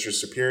your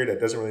superior that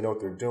doesn't really know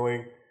what they're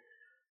doing,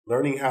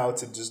 learning how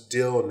to just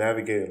deal and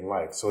navigate in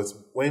life. So it's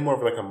way more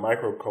of like a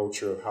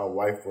microculture of how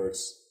life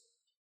works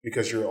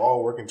because you're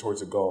all working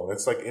towards a goal.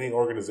 It's like any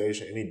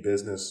organization, any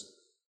business.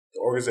 The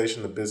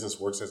organization, the business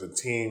works as a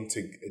team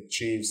to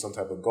achieve some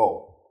type of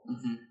goal.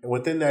 Mm-hmm. And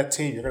within that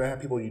team, you're going to have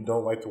people you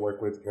don't like to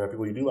work with. You're going to have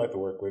people you do like to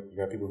work with. You're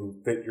going to have people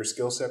who fit your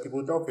skill set, people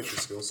who don't fit your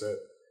skill set.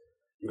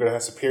 You're going to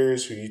have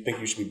superiors who you think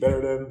you should be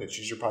better than, that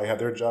you should probably have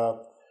their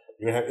job.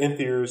 You're going to have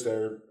inferiors that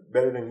are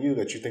better than you,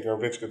 that you think are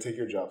eventually going to take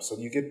your job. So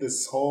you get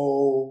this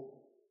whole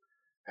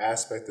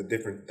aspect of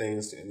different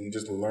things, and you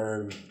just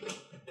learn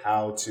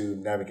how to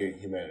navigate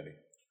humanity.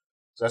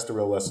 So that's the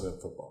real lesson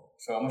of football.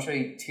 So I'm going to show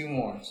you two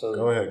more. So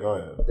Go ahead.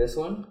 This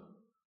one?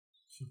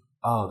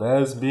 Oh,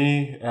 that is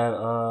me at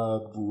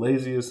the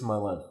laziest in my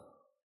life.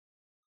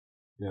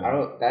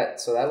 Yeah.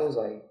 So that was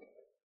like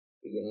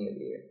beginning of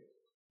the year.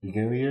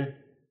 Beginning of the year?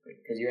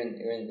 Because you're in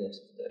the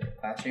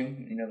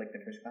classroom, like the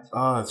first class.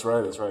 Oh, that's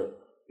right.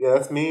 Yeah,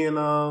 that's me and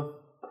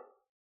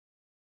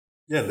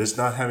just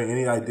not having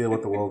any idea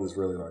what the world is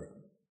really like.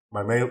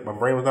 My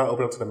brain was not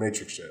open up to the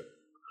Matrix yet.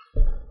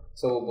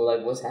 So,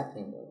 what's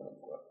happening though?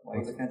 Why are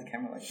you looking at the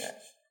camera like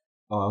that?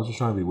 Oh, I was just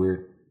trying to be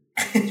weird.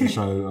 Just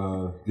trying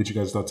to get you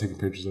guys to stop taking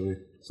pictures of me.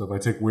 So if I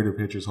take weirder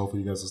pictures,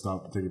 hopefully you guys will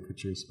stop taking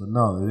pictures. But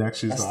no, it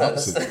actually is the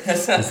opposite.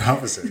 It's the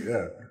opposite,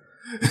 yeah.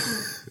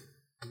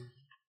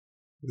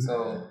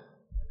 So,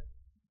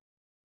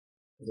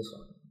 this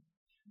one.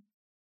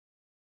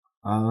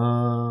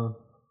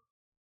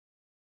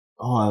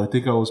 I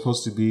think I was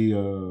supposed to be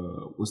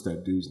what's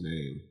that dude's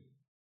name?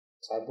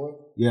 Cyborg?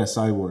 Yeah,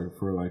 Cyborg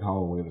for like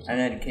Halloween or something.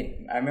 And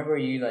then I remember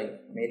you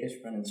made us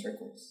run in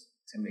circles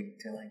to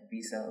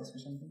be cells or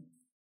something.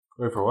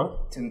 Wait, for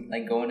what?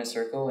 To go in a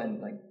circle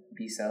and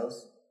be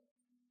cells.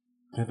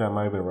 I think that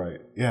might have been right.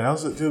 Yeah,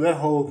 that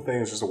whole thing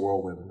is just a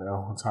whirlwind. That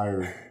whole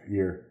entire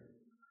year,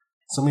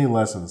 so many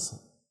lessons.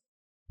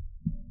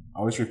 I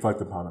always reflect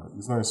upon it.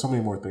 There's learning so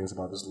many more things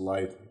about this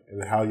life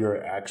and how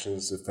your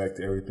actions affect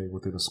everything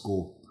within a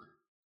school.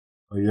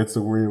 That's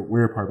the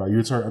weird part about it.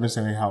 You start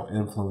understanding how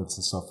influence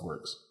and stuff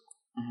works.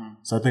 Mm-hmm.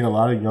 So I think a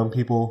lot of young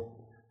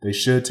people, they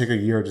should take a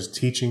year of just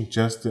teaching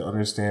just to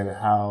understand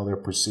how they're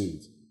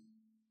perceived.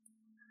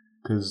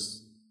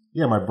 Because,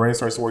 my brain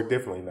starts to work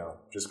differently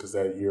now just because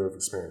that year of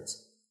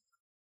experience.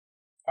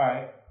 All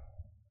right.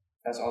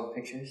 That's all the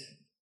pictures.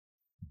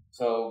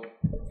 So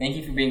thank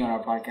you for being on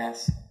our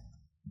podcast,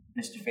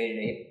 Mr. Faded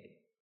Ape.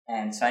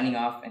 And signing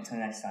off until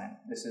next time.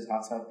 This is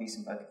Hot Sauce, Beast,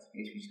 and Buckets,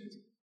 BHB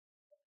Trilogy.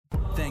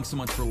 Thanks so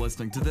much for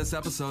listening to this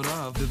episode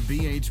of the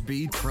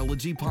BHB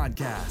Trilogy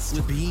Podcast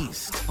with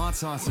Beast, Hot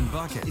Sauce, and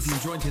Buckets. If you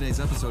enjoyed today's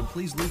episode,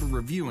 please leave a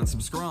review and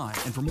subscribe.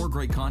 And for more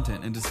great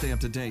content and to stay up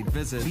to date,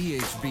 visit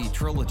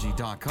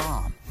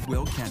bhbtrilogy.com.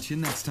 We'll catch you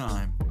next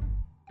time.